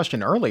we had that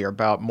question earlier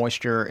about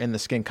moisture in the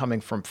skin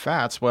coming from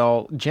fats.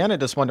 Well,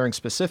 Janet is wondering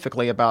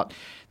specifically about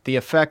the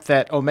effect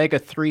that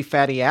omega-3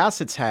 fatty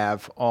acids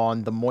have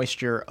on the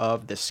moisture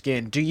of the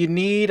skin. Do you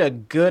need a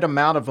good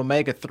amount of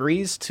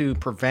omega-3s to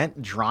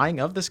prevent drying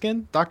of the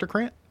skin, Dr.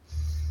 Krant?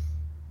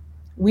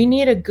 We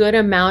need a good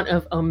amount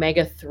of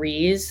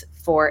omega-3s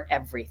for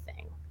everything.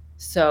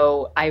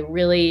 So I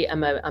really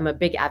am a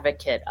big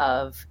advocate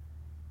of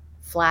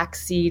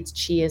flax seeds,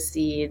 chia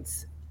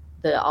seeds,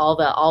 all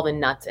the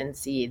nuts and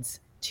seeds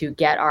to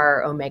get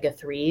our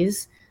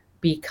omega-3s,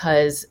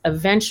 because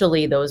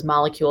eventually those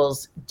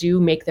molecules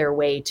do make their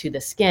way to the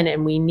skin,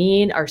 and we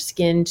need our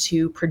skin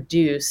to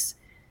produce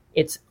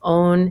its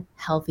own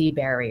healthy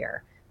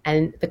barrier.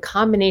 And the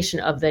combination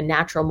of the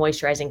natural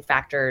moisturizing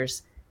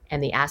factors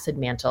and the acid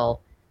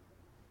mantle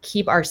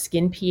keep our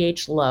skin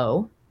pH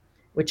low,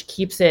 which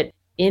keeps it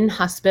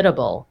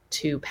inhospitable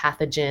to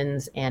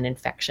pathogens and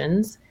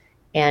infections,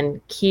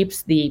 and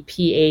keeps the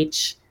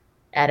pH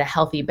at a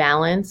healthy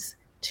balance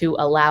to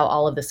allow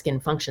all of the skin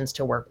functions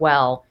to work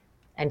well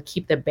and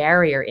keep the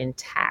barrier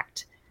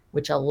intact,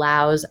 which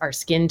allows our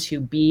skin to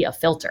be a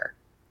filter,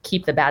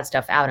 keep the bad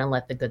stuff out and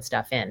let the good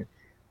stuff in.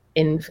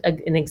 In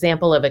an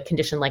example of a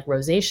condition like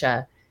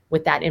rosacea,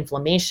 with that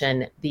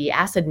inflammation, the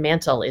acid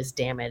mantle is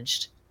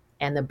damaged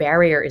and the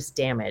barrier is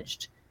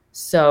damaged.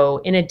 So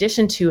in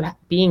addition to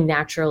being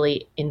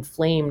naturally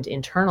inflamed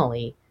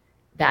internally,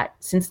 that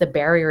since the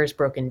barrier is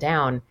broken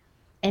down,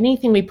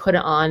 anything we put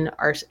on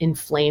our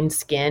inflamed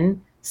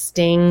skin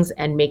stings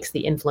and makes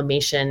the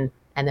inflammation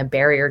and the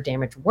barrier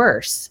damage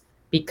worse,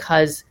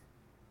 because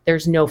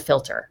there's no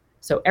filter.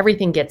 So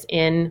everything gets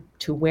in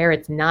to where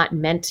it's not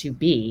meant to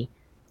be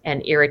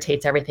and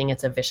irritates everything.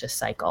 It's a vicious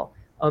cycle.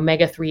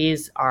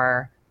 Omega-3s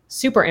are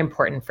super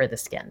important for the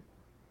skin.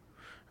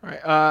 All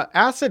right.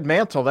 Acid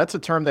mantle, that's a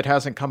term that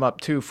hasn't come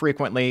up too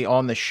frequently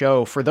on the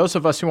show. For those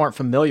of us who aren't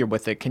familiar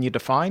with it, can you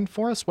define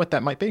for us what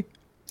that might be?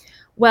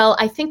 Well,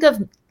 I think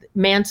of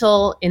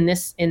mantle in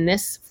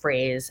this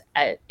phrase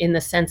in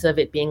the sense of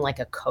it being like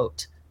a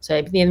coat. So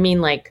I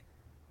mean like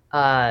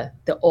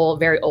the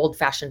very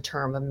old-fashioned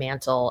term of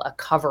mantle, a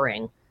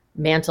covering.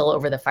 Mantle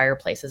over the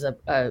fireplace is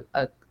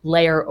a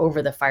layer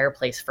over the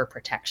fireplace for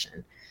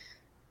protection.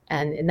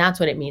 And that's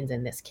what it means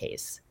in this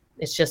case.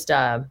 It's just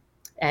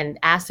and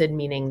acid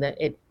meaning that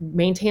it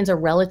maintains a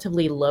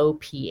relatively low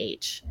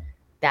pH,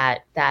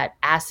 that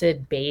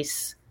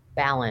acid-base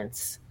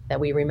balance that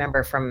we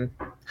remember from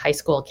high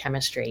school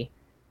chemistry.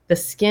 The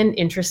skin,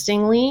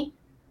 interestingly,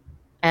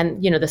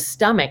 And, the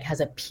stomach has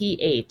a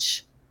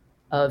pH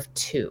of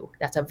 2.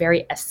 That's a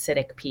very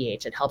acidic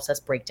pH. It helps us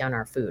break down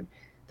our food.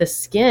 The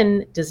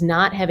skin does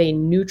not have a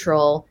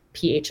neutral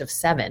pH of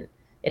 7.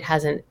 It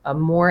has a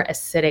more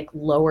acidic,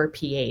 lower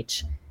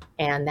pH.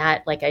 And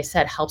that, like I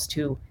said, helps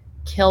to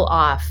kill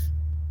off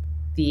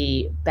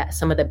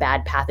some of the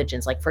bad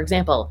pathogens. Like, for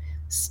example,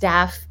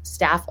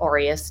 Staph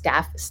aureus,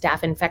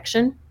 staph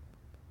infection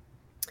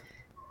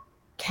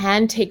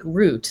can take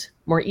root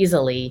more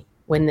easily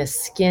when the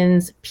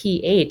skin's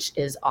pH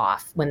is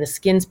off. When the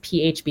skin's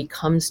pH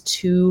becomes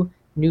too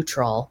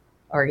neutral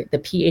or the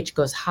pH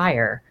goes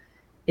higher,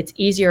 it's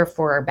easier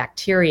for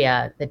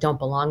bacteria that don't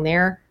belong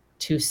there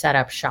to set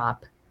up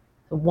shop.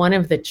 One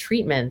of the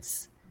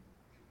treatments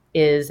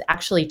is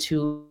actually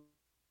to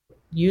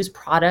use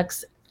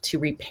products to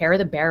repair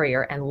the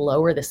barrier and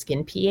lower the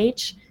skin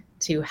pH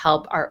to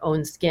help our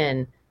own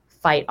skin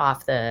fight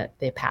off the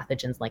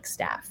pathogens like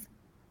staph.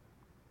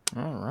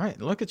 All right,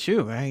 look at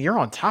you. You're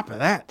on top of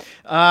that.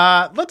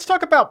 Let's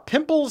talk about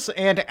pimples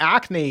and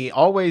acne,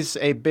 always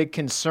a big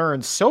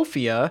concern.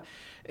 Sophia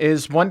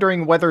is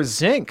wondering whether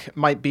zinc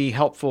might be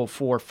helpful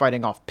for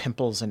fighting off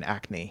pimples and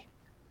acne.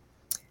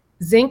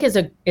 Zinc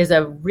is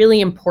a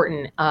really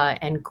important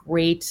and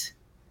great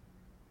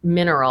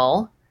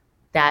mineral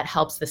that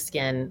helps the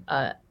skin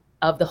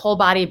of the whole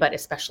body, but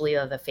especially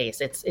of the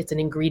face. It's an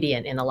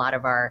ingredient in a lot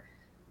of our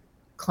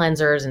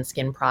cleansers and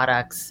skin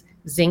products.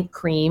 Zinc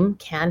cream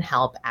can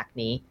help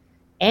acne,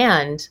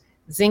 and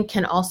zinc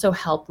can also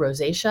help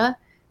rosacea.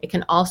 It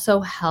can also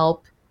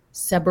help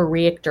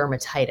seborrheic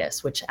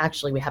dermatitis, which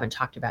actually we haven't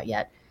talked about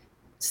yet.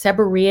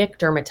 Seborrheic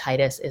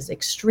dermatitis is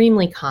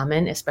extremely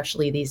common,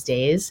 especially these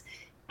days,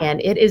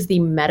 and it is the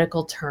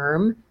medical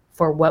term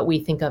for what we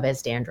think of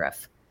as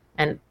dandruff.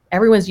 And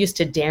everyone's used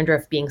to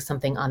dandruff being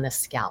something on the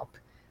scalp,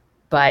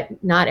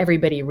 but not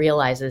everybody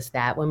realizes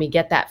that when we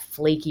get that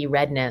flaky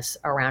redness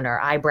around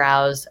our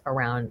eyebrows,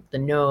 around the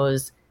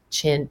nose,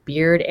 chin,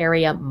 beard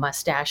area,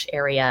 mustache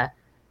area,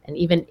 and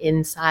even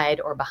inside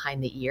or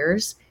behind the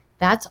ears,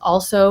 that's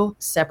also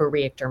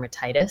seborrheic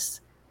dermatitis.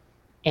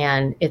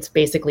 And it's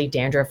basically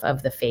dandruff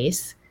of the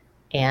face.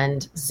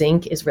 And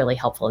zinc is really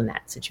helpful in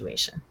that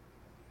situation.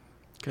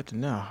 Good to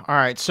know. All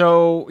right,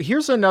 so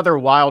here's another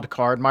wild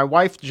card. My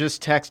wife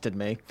just texted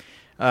me.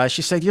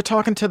 She said, "You're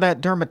talking to that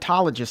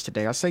dermatologist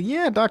today." I say,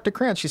 "Yeah, Dr.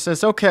 Krant." She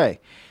says,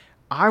 "Okay,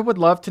 I would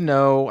love to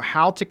know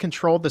how to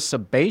control the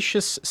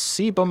sebaceous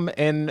sebum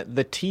in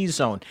the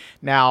T-zone."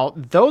 Now,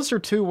 those are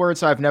two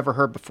words I've never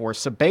heard before,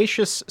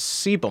 sebaceous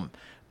sebum.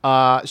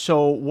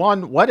 So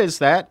one, what is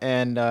that?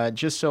 And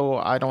just so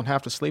I don't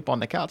have to sleep on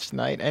the couch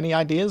tonight, any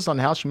ideas on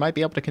how she might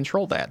be able to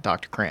control that,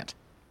 Dr. Krant?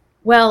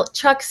 Well,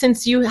 Chuck,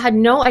 since you had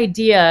no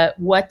idea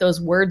what those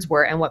words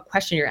were and what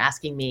question you're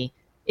asking me,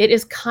 it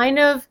is kind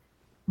of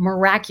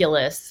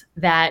miraculous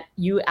that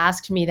you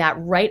asked me that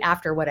right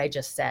after what I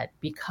just said,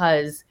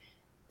 because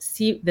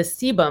the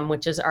sebum,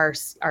 which is our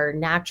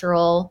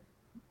natural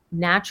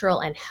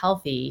and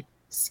healthy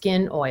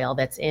skin oil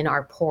that's in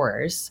our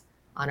pores,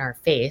 on our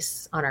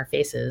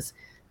faces,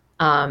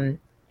 and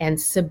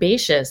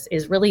sebaceous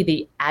is really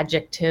the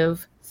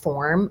adjective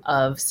form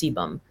of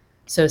sebum.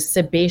 So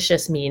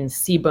sebaceous means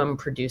sebum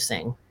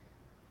producing,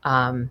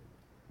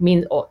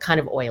 means kind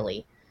of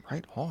oily.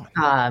 Right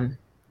on.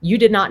 You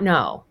did not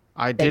know.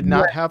 I did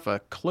not have a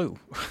clue.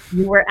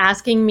 You were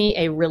asking me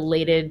a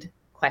related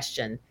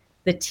question.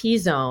 The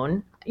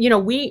T-zone,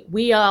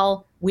 we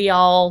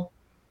all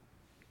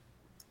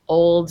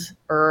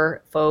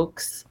older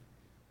folks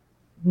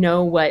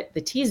know what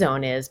the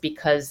T-zone is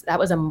because that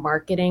was a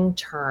marketing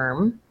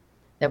term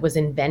that was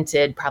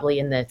invented probably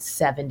in the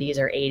 70s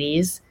or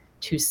 80s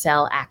to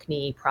sell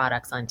acne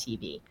products on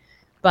TV.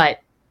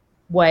 But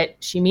what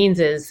she means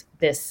is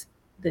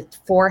the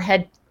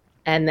forehead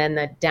and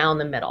then down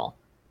the middle.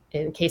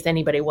 In case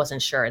anybody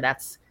wasn't sure,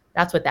 that's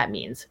what that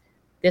means.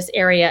 This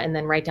area and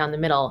then right down the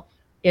middle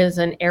is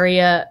an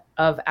area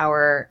of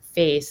our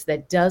face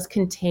that does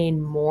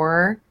contain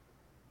more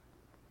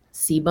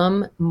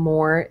sebum,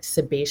 more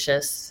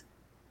sebaceous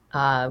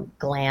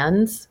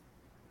glands,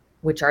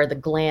 which are the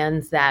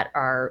glands that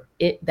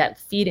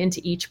feed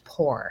into each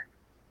pore.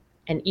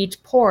 And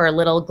each pore,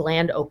 little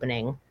gland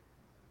opening,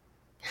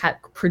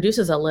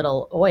 produces a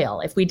little oil.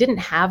 If we didn't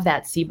have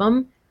that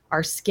sebum,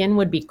 our skin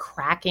would be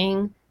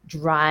cracking,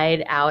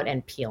 dried out,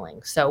 and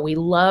peeling. So we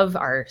love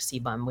our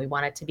sebum. We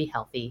want it to be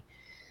healthy.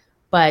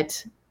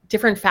 But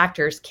different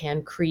factors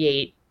can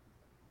create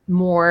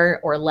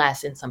more or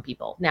less in some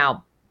people.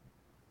 Now,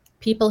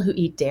 people who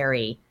eat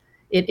dairy,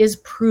 it is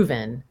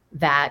proven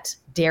that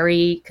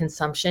dairy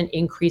consumption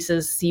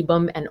increases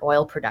sebum and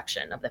oil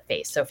production of the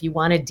face. So if you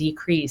want to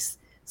decrease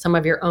some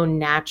of your own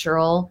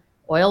natural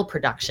oil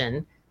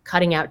production,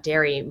 cutting out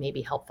dairy may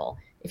be helpful.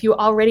 If you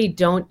already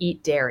don't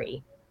eat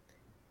dairy,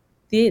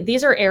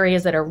 these are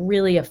areas that are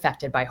really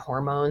affected by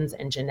hormones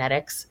and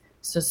genetics.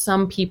 So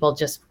some people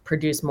just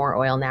produce more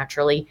oil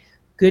naturally.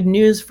 Good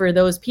news for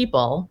those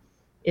people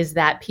is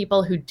that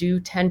people who do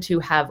tend to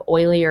have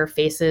oilier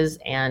faces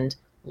and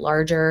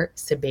larger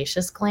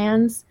sebaceous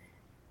glands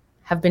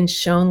have been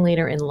shown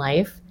later in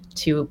life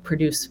to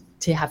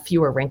have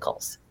fewer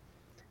wrinkles.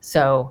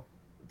 So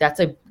that's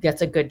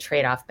a good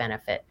trade-off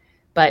benefit.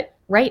 But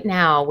right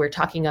now we're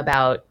talking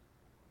about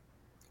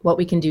what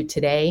we can do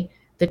today.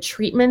 The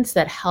treatments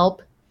that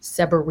help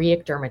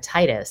seborrheic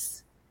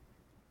dermatitis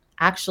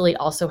actually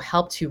also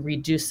help to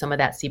reduce some of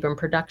that sebum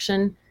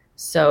production.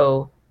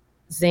 So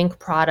zinc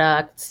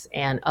products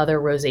and other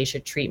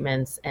rosacea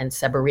treatments and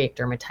seborrheic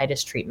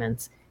dermatitis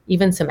treatments,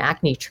 even some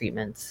acne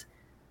treatments,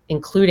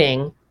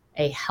 including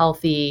a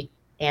healthy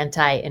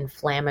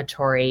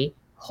anti-inflammatory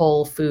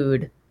whole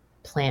food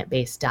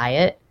plant-based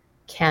diet,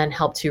 can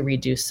help to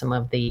reduce some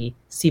of the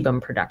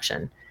sebum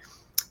production.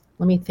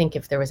 Let me think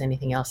if there was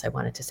anything else I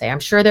wanted to say. I'm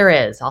sure there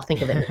is. I'll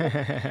think of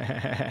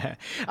it.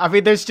 I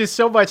mean, there's just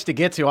so much to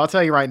get to. I'll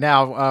tell you right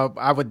now,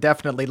 I would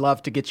definitely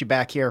love to get you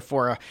back here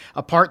for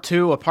a part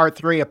 2, a part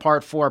 3, a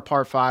part 4, a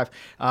part 5,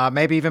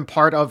 maybe even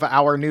part of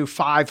our new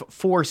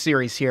 5-4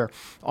 series here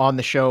on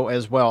the show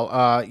as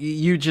well.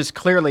 You just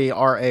clearly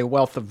are a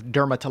wealth of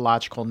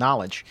dermatological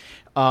knowledge.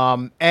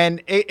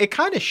 And it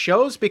kind of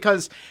shows,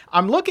 because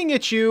I'm looking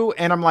at you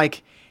and I'm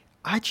like,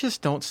 I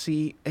just don't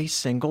see a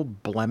single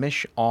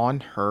blemish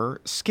on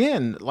her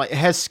skin. Like,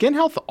 has skin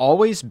health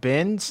always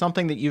been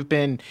something that you've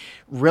been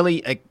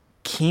really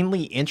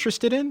keenly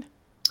interested in?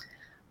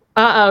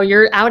 Uh-oh,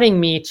 you're outing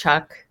me,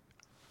 Chuck.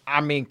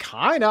 I mean,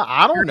 kind of.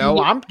 I don't know.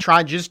 I'm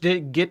trying just to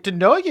get to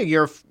know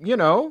you.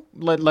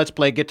 Let's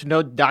play get to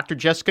know Dr.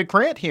 Jessica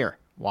Krant here.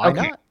 Why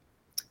not?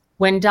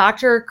 When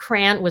Dr.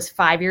 Krant was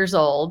 5 years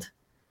old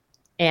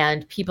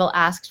and people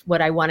asked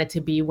what I wanted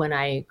to be when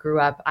I grew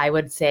up, I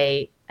would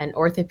say an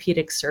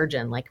orthopedic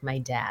surgeon like my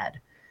dad.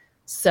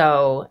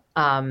 So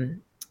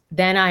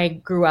then I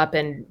grew up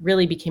and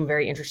really became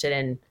very interested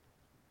in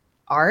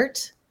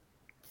art,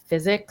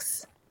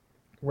 physics,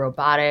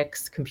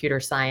 robotics, computer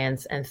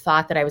science, and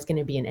thought that I was going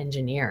to be an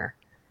engineer.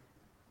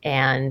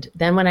 And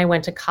then when I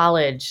went to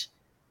college,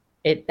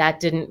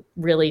 that didn't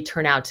really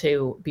turn out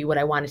to be what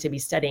I wanted to be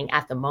studying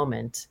at the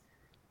moment.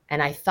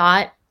 And I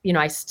thought,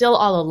 I still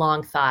all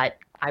along thought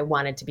I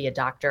wanted to be a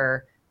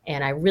doctor.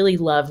 And I really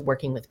loved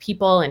working with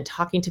people and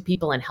talking to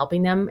people and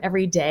helping them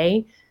every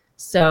day.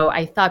 So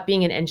I thought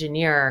being an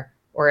engineer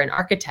or an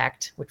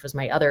architect, which was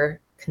my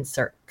other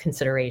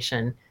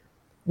consideration,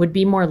 would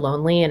be more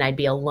lonely, and I'd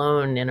be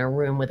alone in a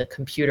room with a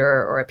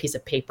computer or a piece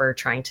of paper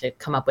trying to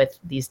come up with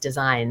these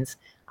designs.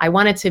 I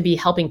wanted to be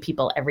helping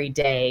people every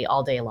day,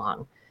 all day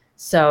long.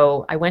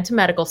 So I went to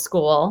medical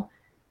school,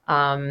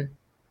 and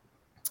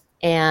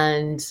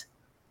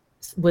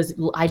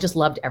I just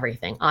loved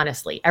everything,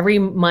 honestly. Every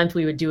month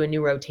we would do a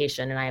new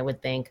rotation and I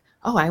would think,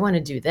 oh, I want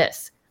to do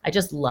this. I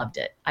just loved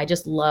it. I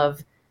just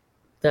love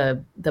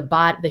the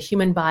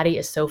human body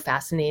is so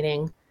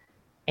fascinating,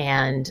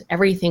 and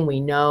everything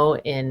we know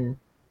in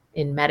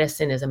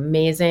medicine is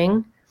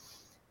amazing.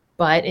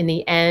 But in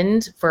the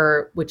end,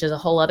 which is a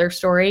whole other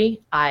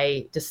story,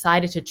 I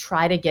decided to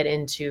try to get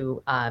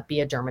into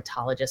be a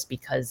dermatologist,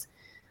 because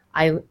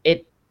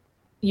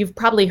you've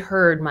probably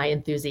heard my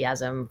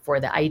enthusiasm for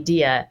the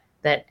idea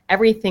that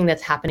everything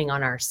that's happening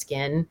on our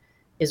skin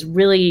is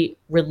really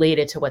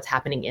related to what's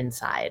happening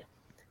inside.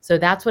 So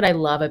that's what I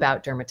love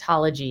about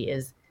dermatology,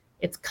 is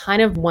it's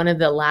kind of one of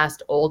the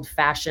last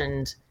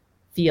old-fashioned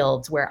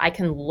fields where I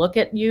can look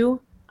at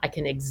you, I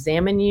can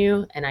examine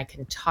you, and I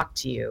can talk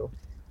to you.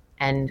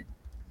 And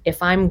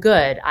if I'm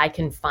good, I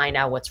can find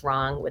out what's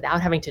wrong without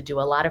having to do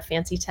a lot of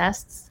fancy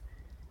tests.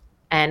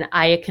 And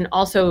I can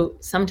also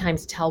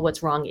sometimes tell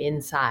what's wrong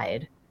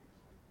inside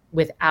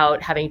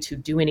without having to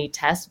do any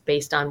tests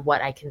based on what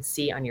I can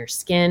see on your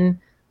skin,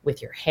 with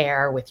your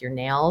hair, with your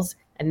nails.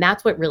 And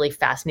that's what really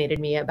fascinated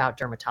me about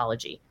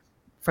dermatology.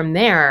 From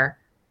there,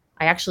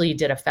 I actually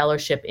did a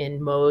fellowship in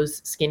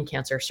Mohs skin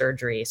cancer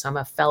surgery. So I'm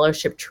a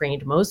fellowship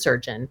trained Mohs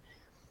surgeon,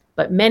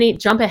 but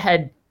jump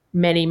ahead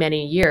many,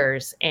 many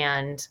years.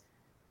 And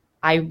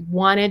I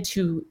wanted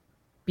to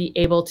be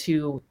able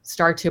to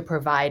start to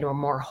provide a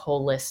more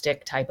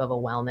holistic type of a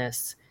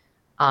wellness,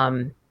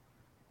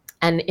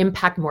 and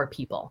impact more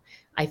people.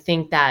 I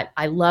think that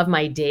I love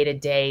my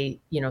day-to-day,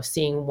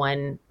 seeing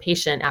one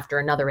patient after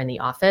another in the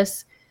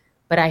office,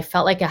 but I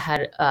felt like I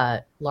had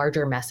a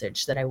larger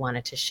message that I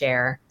wanted to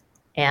share,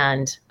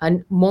 and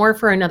more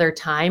for another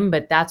time.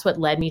 But that's what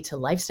led me to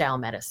lifestyle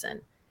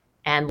medicine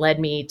and led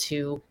me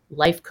to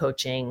life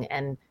coaching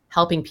and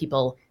helping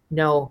people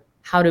know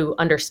how to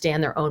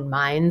understand their own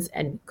minds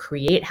and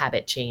create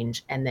habit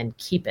change and then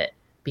keep it.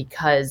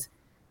 Because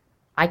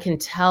I can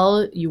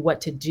tell you what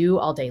to do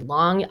all day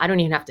long. I don't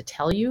even have to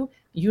tell you,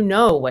 you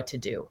know what to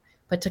do.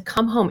 But to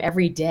come home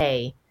every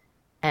day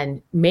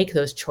and make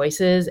those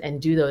choices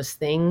and do those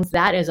things,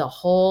 that is a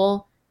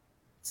whole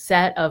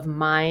set of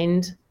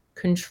mind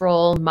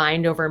control,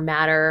 mind over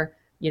matter,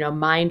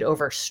 mind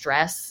over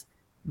stress,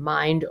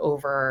 mind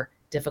over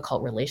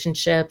difficult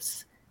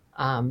relationships,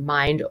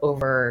 mind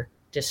over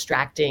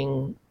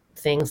distracting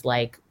things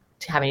like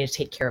having to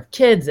take care of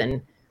kids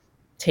and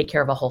take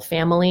care of a whole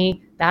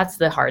family. That's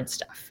the hard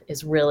stuff,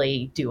 is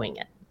really doing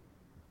it.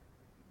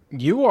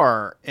 You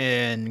are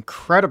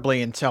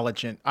incredibly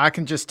intelligent. I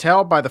can just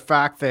tell by the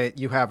fact that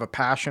you have a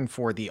passion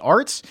for the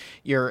arts.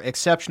 You're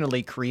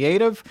exceptionally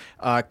creative.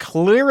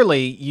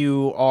 Clearly,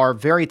 you are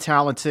very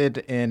talented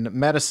in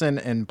medicine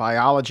and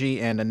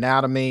biology and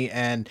anatomy.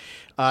 And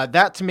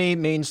that to me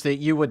means that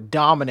you would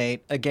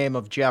dominate a game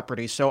of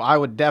Jeopardy. So I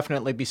would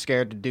definitely be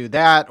scared to do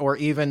that, or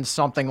even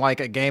something like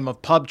a game of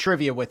pub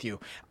trivia with you.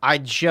 I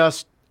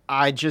just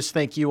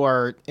think you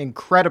are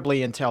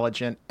incredibly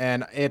intelligent,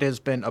 and it has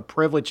been a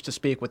privilege to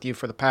speak with you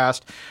for the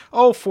past,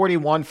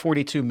 41,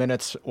 42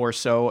 minutes or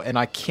so, and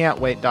I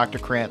can't wait, Dr.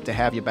 Krant, to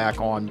have you back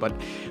on, but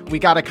we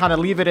got to kind of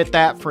leave it at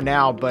that for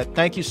now, but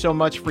thank you so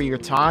much for your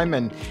time,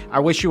 and I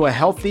wish you a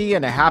healthy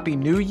and a happy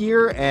new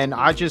year, and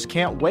I just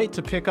can't wait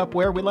to pick up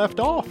where we left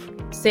off.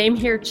 Same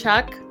here,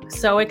 Chuck.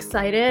 So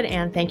excited,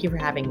 and thank you for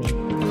having me.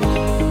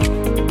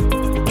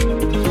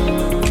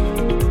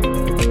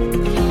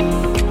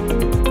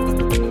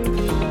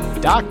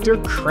 Dr.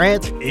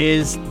 Krant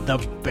is the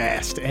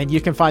best, and you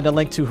can find a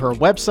link to her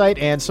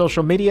website and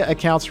social media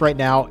accounts right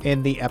now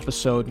in the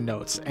episode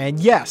notes. And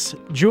yes,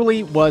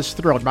 Julie was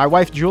thrilled. My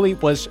wife, Julie,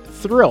 was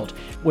thrilled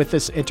with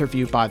this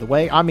interview, by the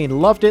way. I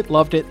mean, loved it,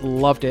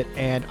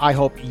 and I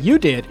hope you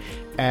did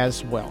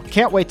as well.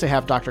 Can't wait to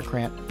have Dr.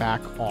 Krant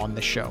back on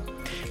the show.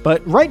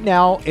 But right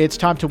now, it's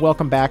time to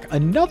welcome back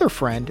another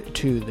friend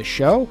to the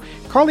show,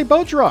 Carly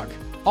Bodrug,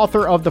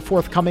 author of the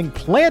forthcoming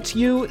Plant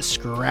You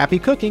Scrappy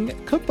Cooking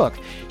Cookbook.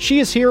 She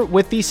is here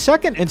with the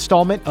second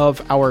installment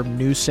of our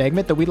new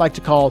segment that we like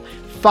to call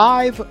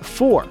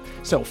 5-4.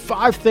 So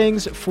 5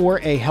 things for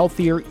a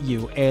healthier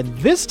you. And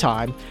this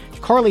time,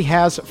 Carly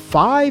has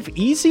 5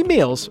 easy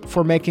meals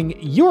for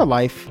making your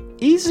life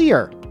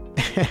easier.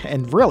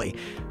 And really,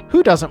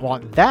 who doesn't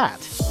want that?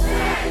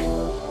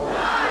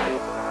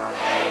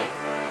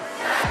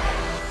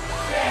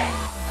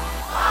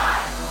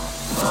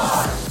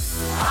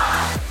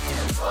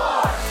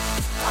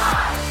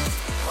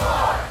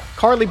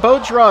 Carly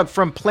Bodrug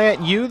from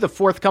Plant You, the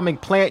forthcoming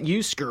Plant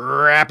You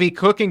Scrappy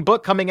Cooking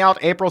Book coming out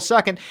April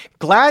 2nd.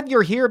 Glad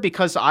you're here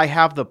because I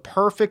have the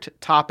perfect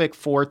topic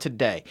for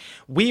today.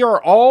 We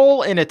are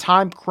all in a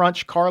time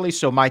crunch, Carly,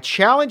 so my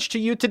challenge to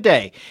you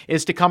today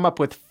is to come up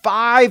with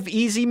 5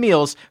 easy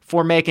meals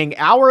for making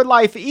our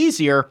life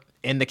easier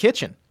in the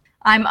kitchen.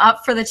 I'm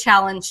up for the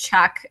challenge,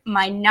 Chuck.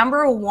 My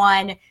number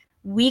one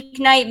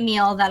weeknight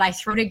meal that I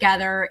throw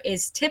together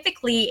is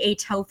typically a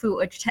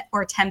tofu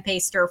or tempeh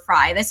stir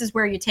fry. This is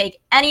where you take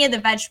any of the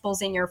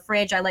vegetables in your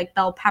fridge. I like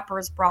bell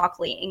peppers,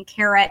 broccoli, and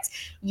carrots.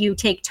 You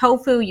take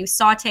tofu, you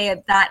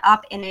saute that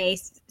up in a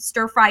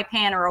stir fry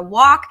pan or a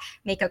wok,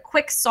 make a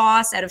quick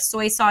sauce out of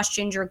soy sauce,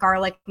 ginger,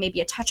 garlic, maybe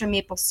a touch of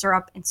maple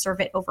syrup, and serve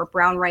it over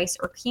brown rice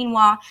or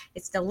quinoa.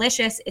 It's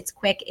delicious, it's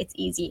quick, it's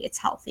easy, it's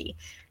healthy.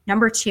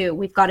 Number 2,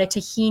 we've got a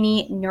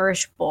tahini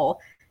nourish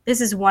bowl. This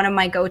is one of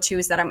my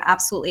go-tos that I'm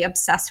absolutely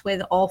obsessed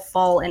with all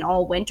fall and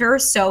all winter.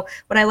 So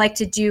what I like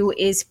to do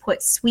is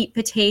put sweet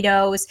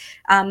potatoes,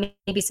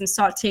 maybe some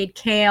sauteed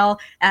kale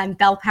and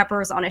bell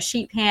peppers on a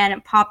sheet pan,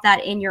 and pop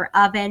that in your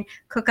oven,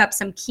 cook up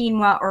some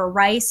quinoa or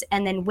rice,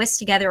 and then whisk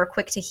together a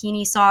quick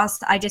tahini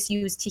sauce. I just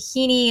use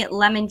tahini,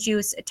 lemon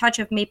juice, a touch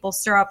of maple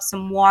syrup,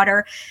 some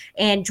water,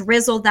 and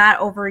drizzle that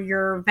over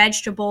your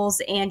vegetables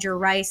and your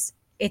rice.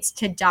 It's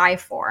to die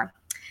for.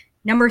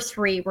 Number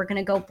 3, we're going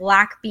to go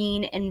black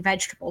bean and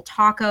vegetable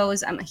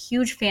tacos. I'm a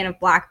huge fan of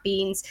black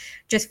beans.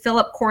 Just fill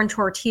up corn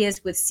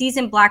tortillas with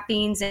seasoned black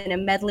beans and a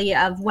medley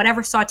of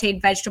whatever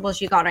sauteed vegetables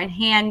you got on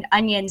hand,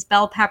 onions,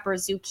 bell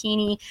peppers,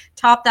 zucchini.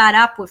 Top that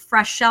up with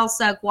fresh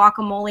salsa,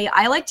 guacamole.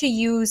 I like to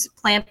use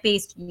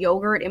plant-based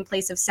yogurt in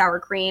place of sour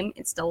cream.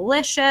 It's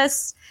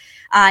delicious.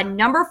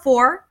 Number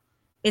 4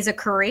 is a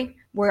curry.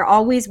 We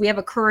have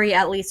a curry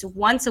at least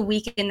once a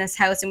week in this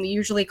house, and we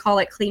usually call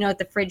it clean out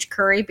the fridge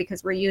curry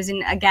because we're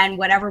using, again,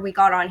 whatever we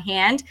got on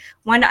hand.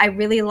 One I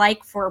really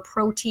like for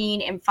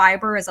protein and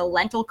fiber is a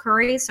lentil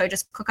curry. So I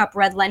just cook up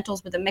red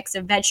lentils with a mix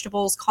of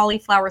vegetables,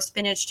 cauliflower,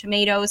 spinach,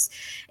 tomatoes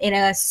in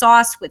a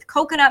sauce with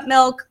coconut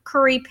milk,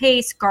 curry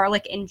paste,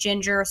 garlic, and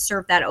ginger.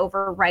 Serve that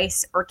over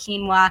rice or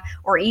quinoa,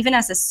 or even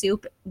as a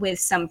soup with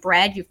some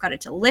bread. You've got a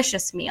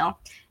delicious meal.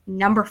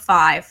 Number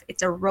 5,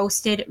 it's a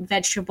roasted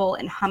vegetable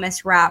and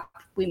hummus wrap.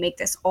 We make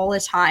this all the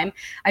time.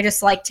 I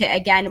just like to,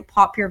 again,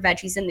 pop your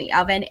veggies in the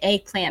oven,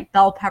 eggplant,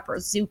 bell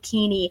peppers,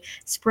 zucchini,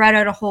 spread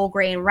out a whole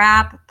grain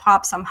wrap,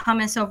 pop some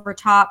hummus over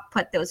top,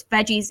 put those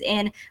veggies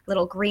in,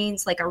 little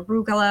greens like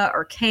arugula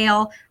or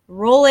kale,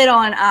 roll it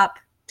on up.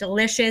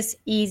 Delicious,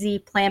 easy,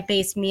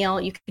 plant-based meal.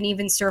 You can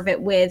even serve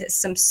it with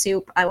some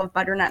soup. I love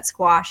butternut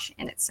squash,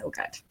 and it's so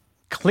good.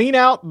 Clean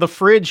out the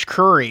fridge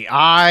curry.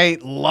 I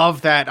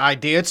love that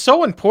idea. It's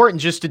so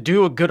important just to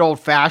do a good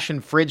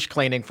old-fashioned fridge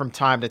cleaning from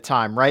time to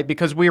time, right?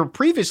 Because we were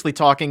previously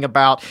talking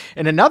about,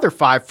 in another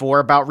 5-4,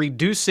 about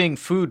reducing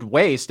food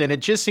waste, and it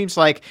just seems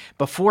like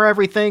before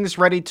everything's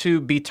ready to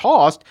be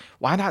tossed,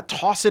 why not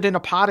toss it in a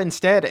pot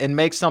instead and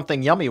make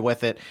something yummy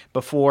with it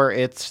before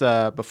it's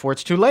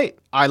too late?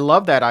 I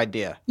love that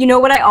idea. You know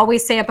what I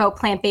always say about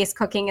plant-based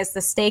cooking is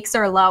the stakes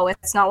are low.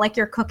 It's not like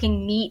you're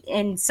cooking meat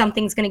and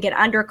something's going to get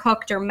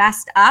undercooked or messy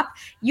messed up,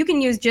 you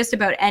can use just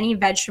about any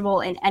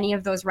vegetable in any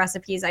of those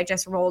recipes I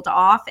just rolled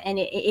off, and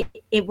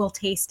it will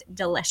taste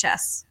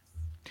delicious.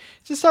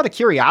 Just out of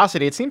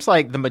curiosity, it seems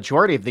like the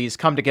majority of these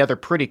come together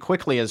pretty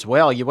quickly as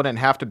well. You wouldn't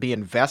have to be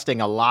investing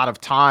a lot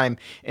of time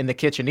in the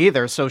kitchen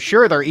either. So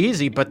sure, they're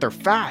easy, but they're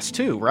fast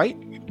too, right?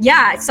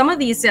 Yeah, some of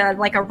these,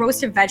 like a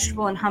roasted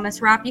vegetable and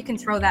hummus wrap, you can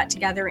throw that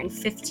together in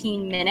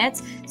 15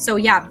 minutes. So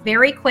yeah,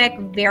 very quick,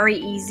 very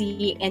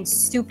easy, and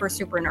super,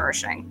 super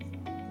nourishing.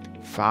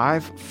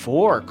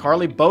 5-4.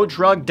 Carly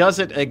Bodrug does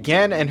it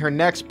again, and her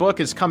next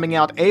book is coming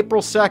out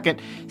April 2nd.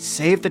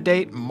 Save the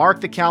date, mark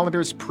the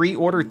calendars,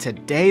 pre-order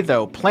today,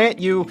 though. Plant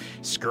You,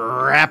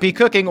 Scrappy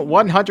Cooking,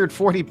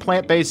 140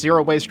 plant-based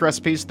zero-waste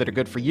recipes that are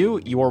good for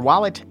you, your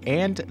wallet,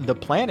 and the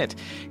planet.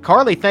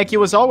 Carly, thank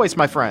you as always,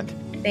 my friend.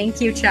 Thank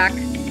you, Chuck.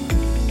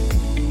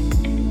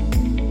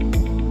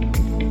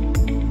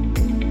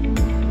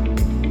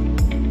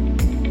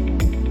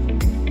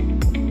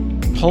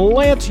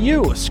 Plant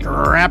You,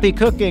 Scrappy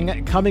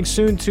Cooking, coming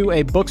soon to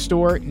a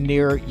bookstore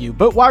near you.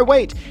 But why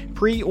wait?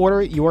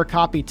 Pre-order your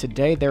copy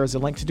today. There is a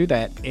link to do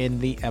that in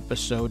the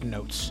episode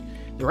notes.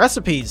 The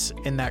recipes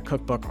in that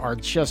cookbook are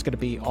just going to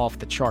be off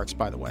the charts,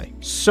 by the way.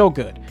 So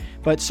good.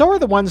 But so are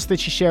the ones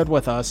that she shared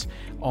with us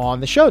on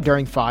the show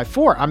during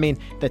 5-4. I mean,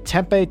 the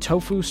tempeh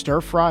tofu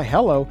stir fry,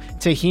 hello.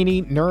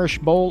 Tahini nourish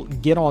bowl,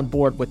 get on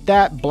board with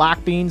that.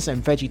 Black beans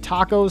and veggie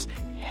tacos,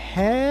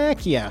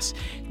 heck yes.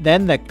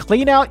 Then the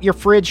clean out your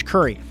fridge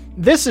curry.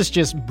 This is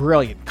just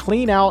brilliant.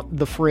 Clean out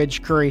the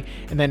fridge curry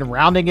and then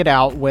rounding it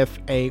out with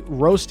a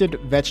roasted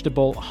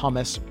vegetable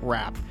hummus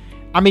wrap.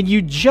 I mean,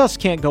 you just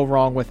can't go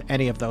wrong with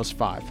any of those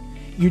 5.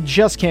 You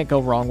just can't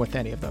go wrong with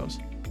any of those.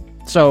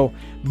 So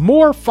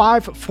more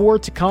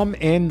 5-4 to come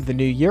in the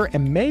new year,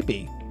 and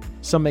maybe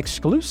some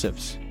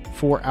exclusives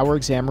for our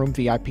exam room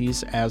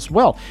VIPs as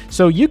well.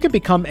 So you can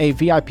become a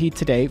VIP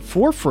today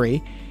for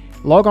free.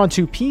 Log on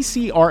to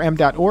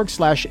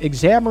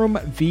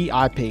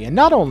pcrm.org/examroomvip. And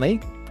not only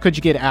could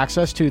you get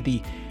access to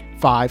the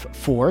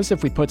 5-4s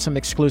if we put some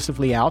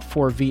exclusively out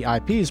for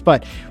VIPs,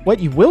 but what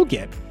you will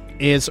get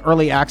is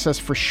early access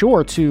for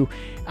sure to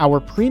our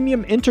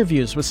premium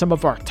interviews with some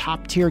of our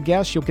top tier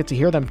guests. You'll get to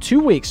hear them 2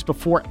 weeks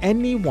before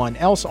anyone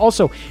else.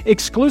 Also,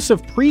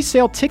 exclusive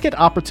pre-sale ticket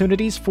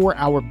opportunities for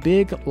our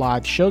big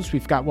live shows.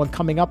 We've got one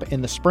coming up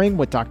in the spring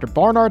with Dr.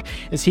 Barnard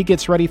as he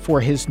gets ready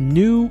for his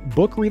new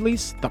book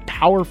release, The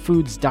Power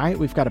Foods Diet.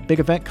 We've got a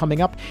big event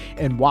coming up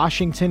in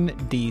Washington,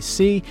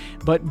 D.C.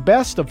 But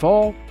best of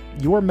all,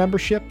 your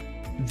membership,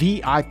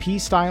 VIP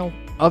style,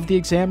 of the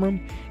exam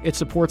room, it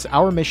supports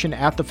our mission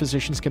at the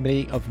Physicians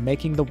Committee of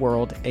making the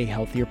world a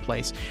healthier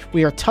place.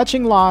 We are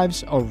touching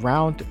lives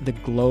around the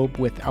globe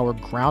with our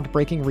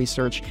groundbreaking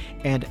research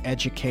and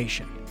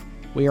education.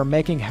 We are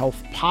making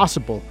health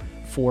possible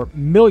for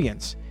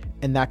millions,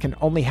 and that can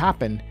only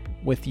happen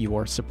with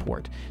your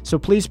support. So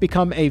please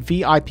become a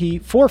VIP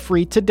for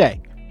free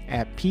today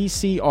at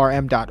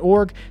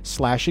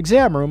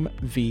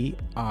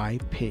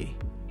pcrm.org/examroomvip.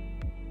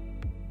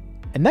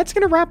 And that's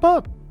going to wrap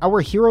up our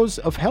Heroes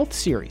of Health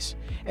series.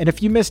 And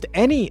if you missed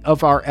any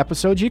of our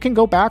episodes, you can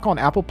go back on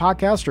Apple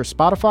Podcasts or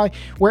Spotify,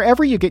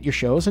 wherever you get your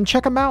shows, and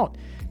check them out.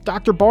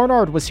 Dr.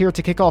 Barnard was here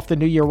to kick off the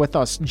new year with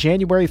us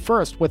January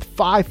 1st with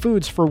 5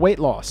 foods for weight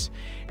loss.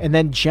 And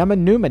then Gemma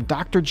Newman,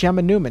 Dr.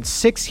 Gemma Newman,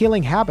 6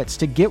 healing habits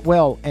to get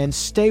well and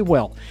stay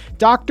well.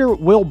 Dr.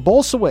 Will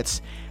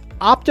Bolsowitz,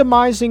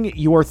 optimizing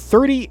your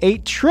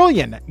 38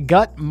 trillion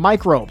gut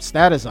microbes.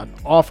 That is an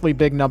awfully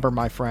big number,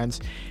 my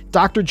friends.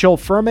 Dr. Joel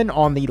Furman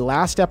on the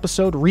last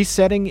episode,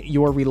 resetting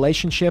your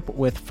relationship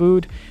with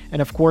food.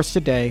 And of course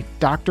today,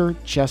 Dr.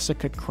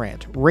 Jessica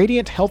Krant,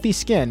 Radiant Healthy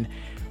Skin,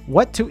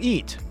 what to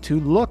eat to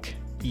look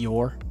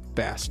your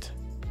best.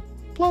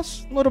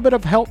 Plus a little bit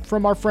of help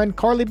from our friend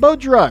Carly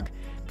Bodrug,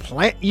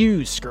 Plant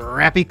You,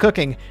 Scrappy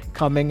Cooking,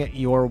 coming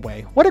your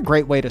way. What a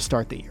great way to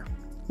start the year.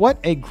 What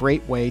a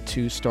great way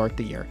to start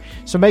the year.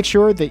 So make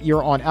sure that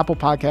you're on Apple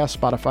Podcasts,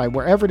 Spotify,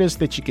 wherever it is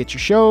that you get your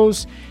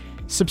shows.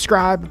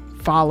 Subscribe,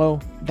 follow.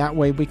 That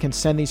way we can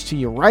send these to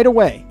you right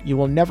away. You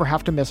will never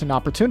have to miss an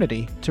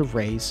opportunity to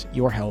raise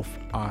your health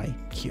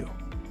IQ.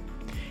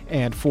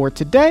 And for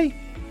today,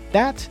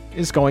 that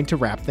is going to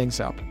wrap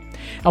things up.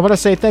 I want to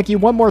say thank you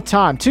one more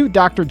time to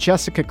Dr.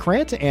 Jessica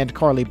Krant and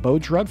Carly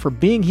Bodrug for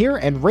being here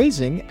and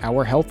raising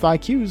our health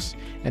IQs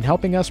and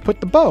helping us put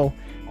the bow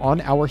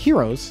on our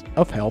Heroes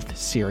of Health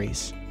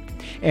series.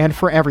 And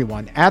for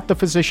everyone at the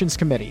Physicians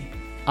Committee,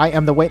 I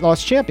am the weight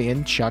loss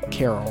champion, Chuck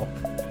Carroll.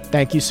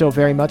 Thank you so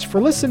very much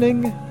for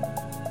listening.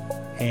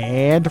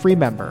 And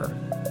remember,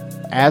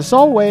 as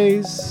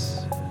always,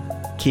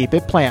 keep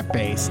it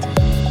plant-based.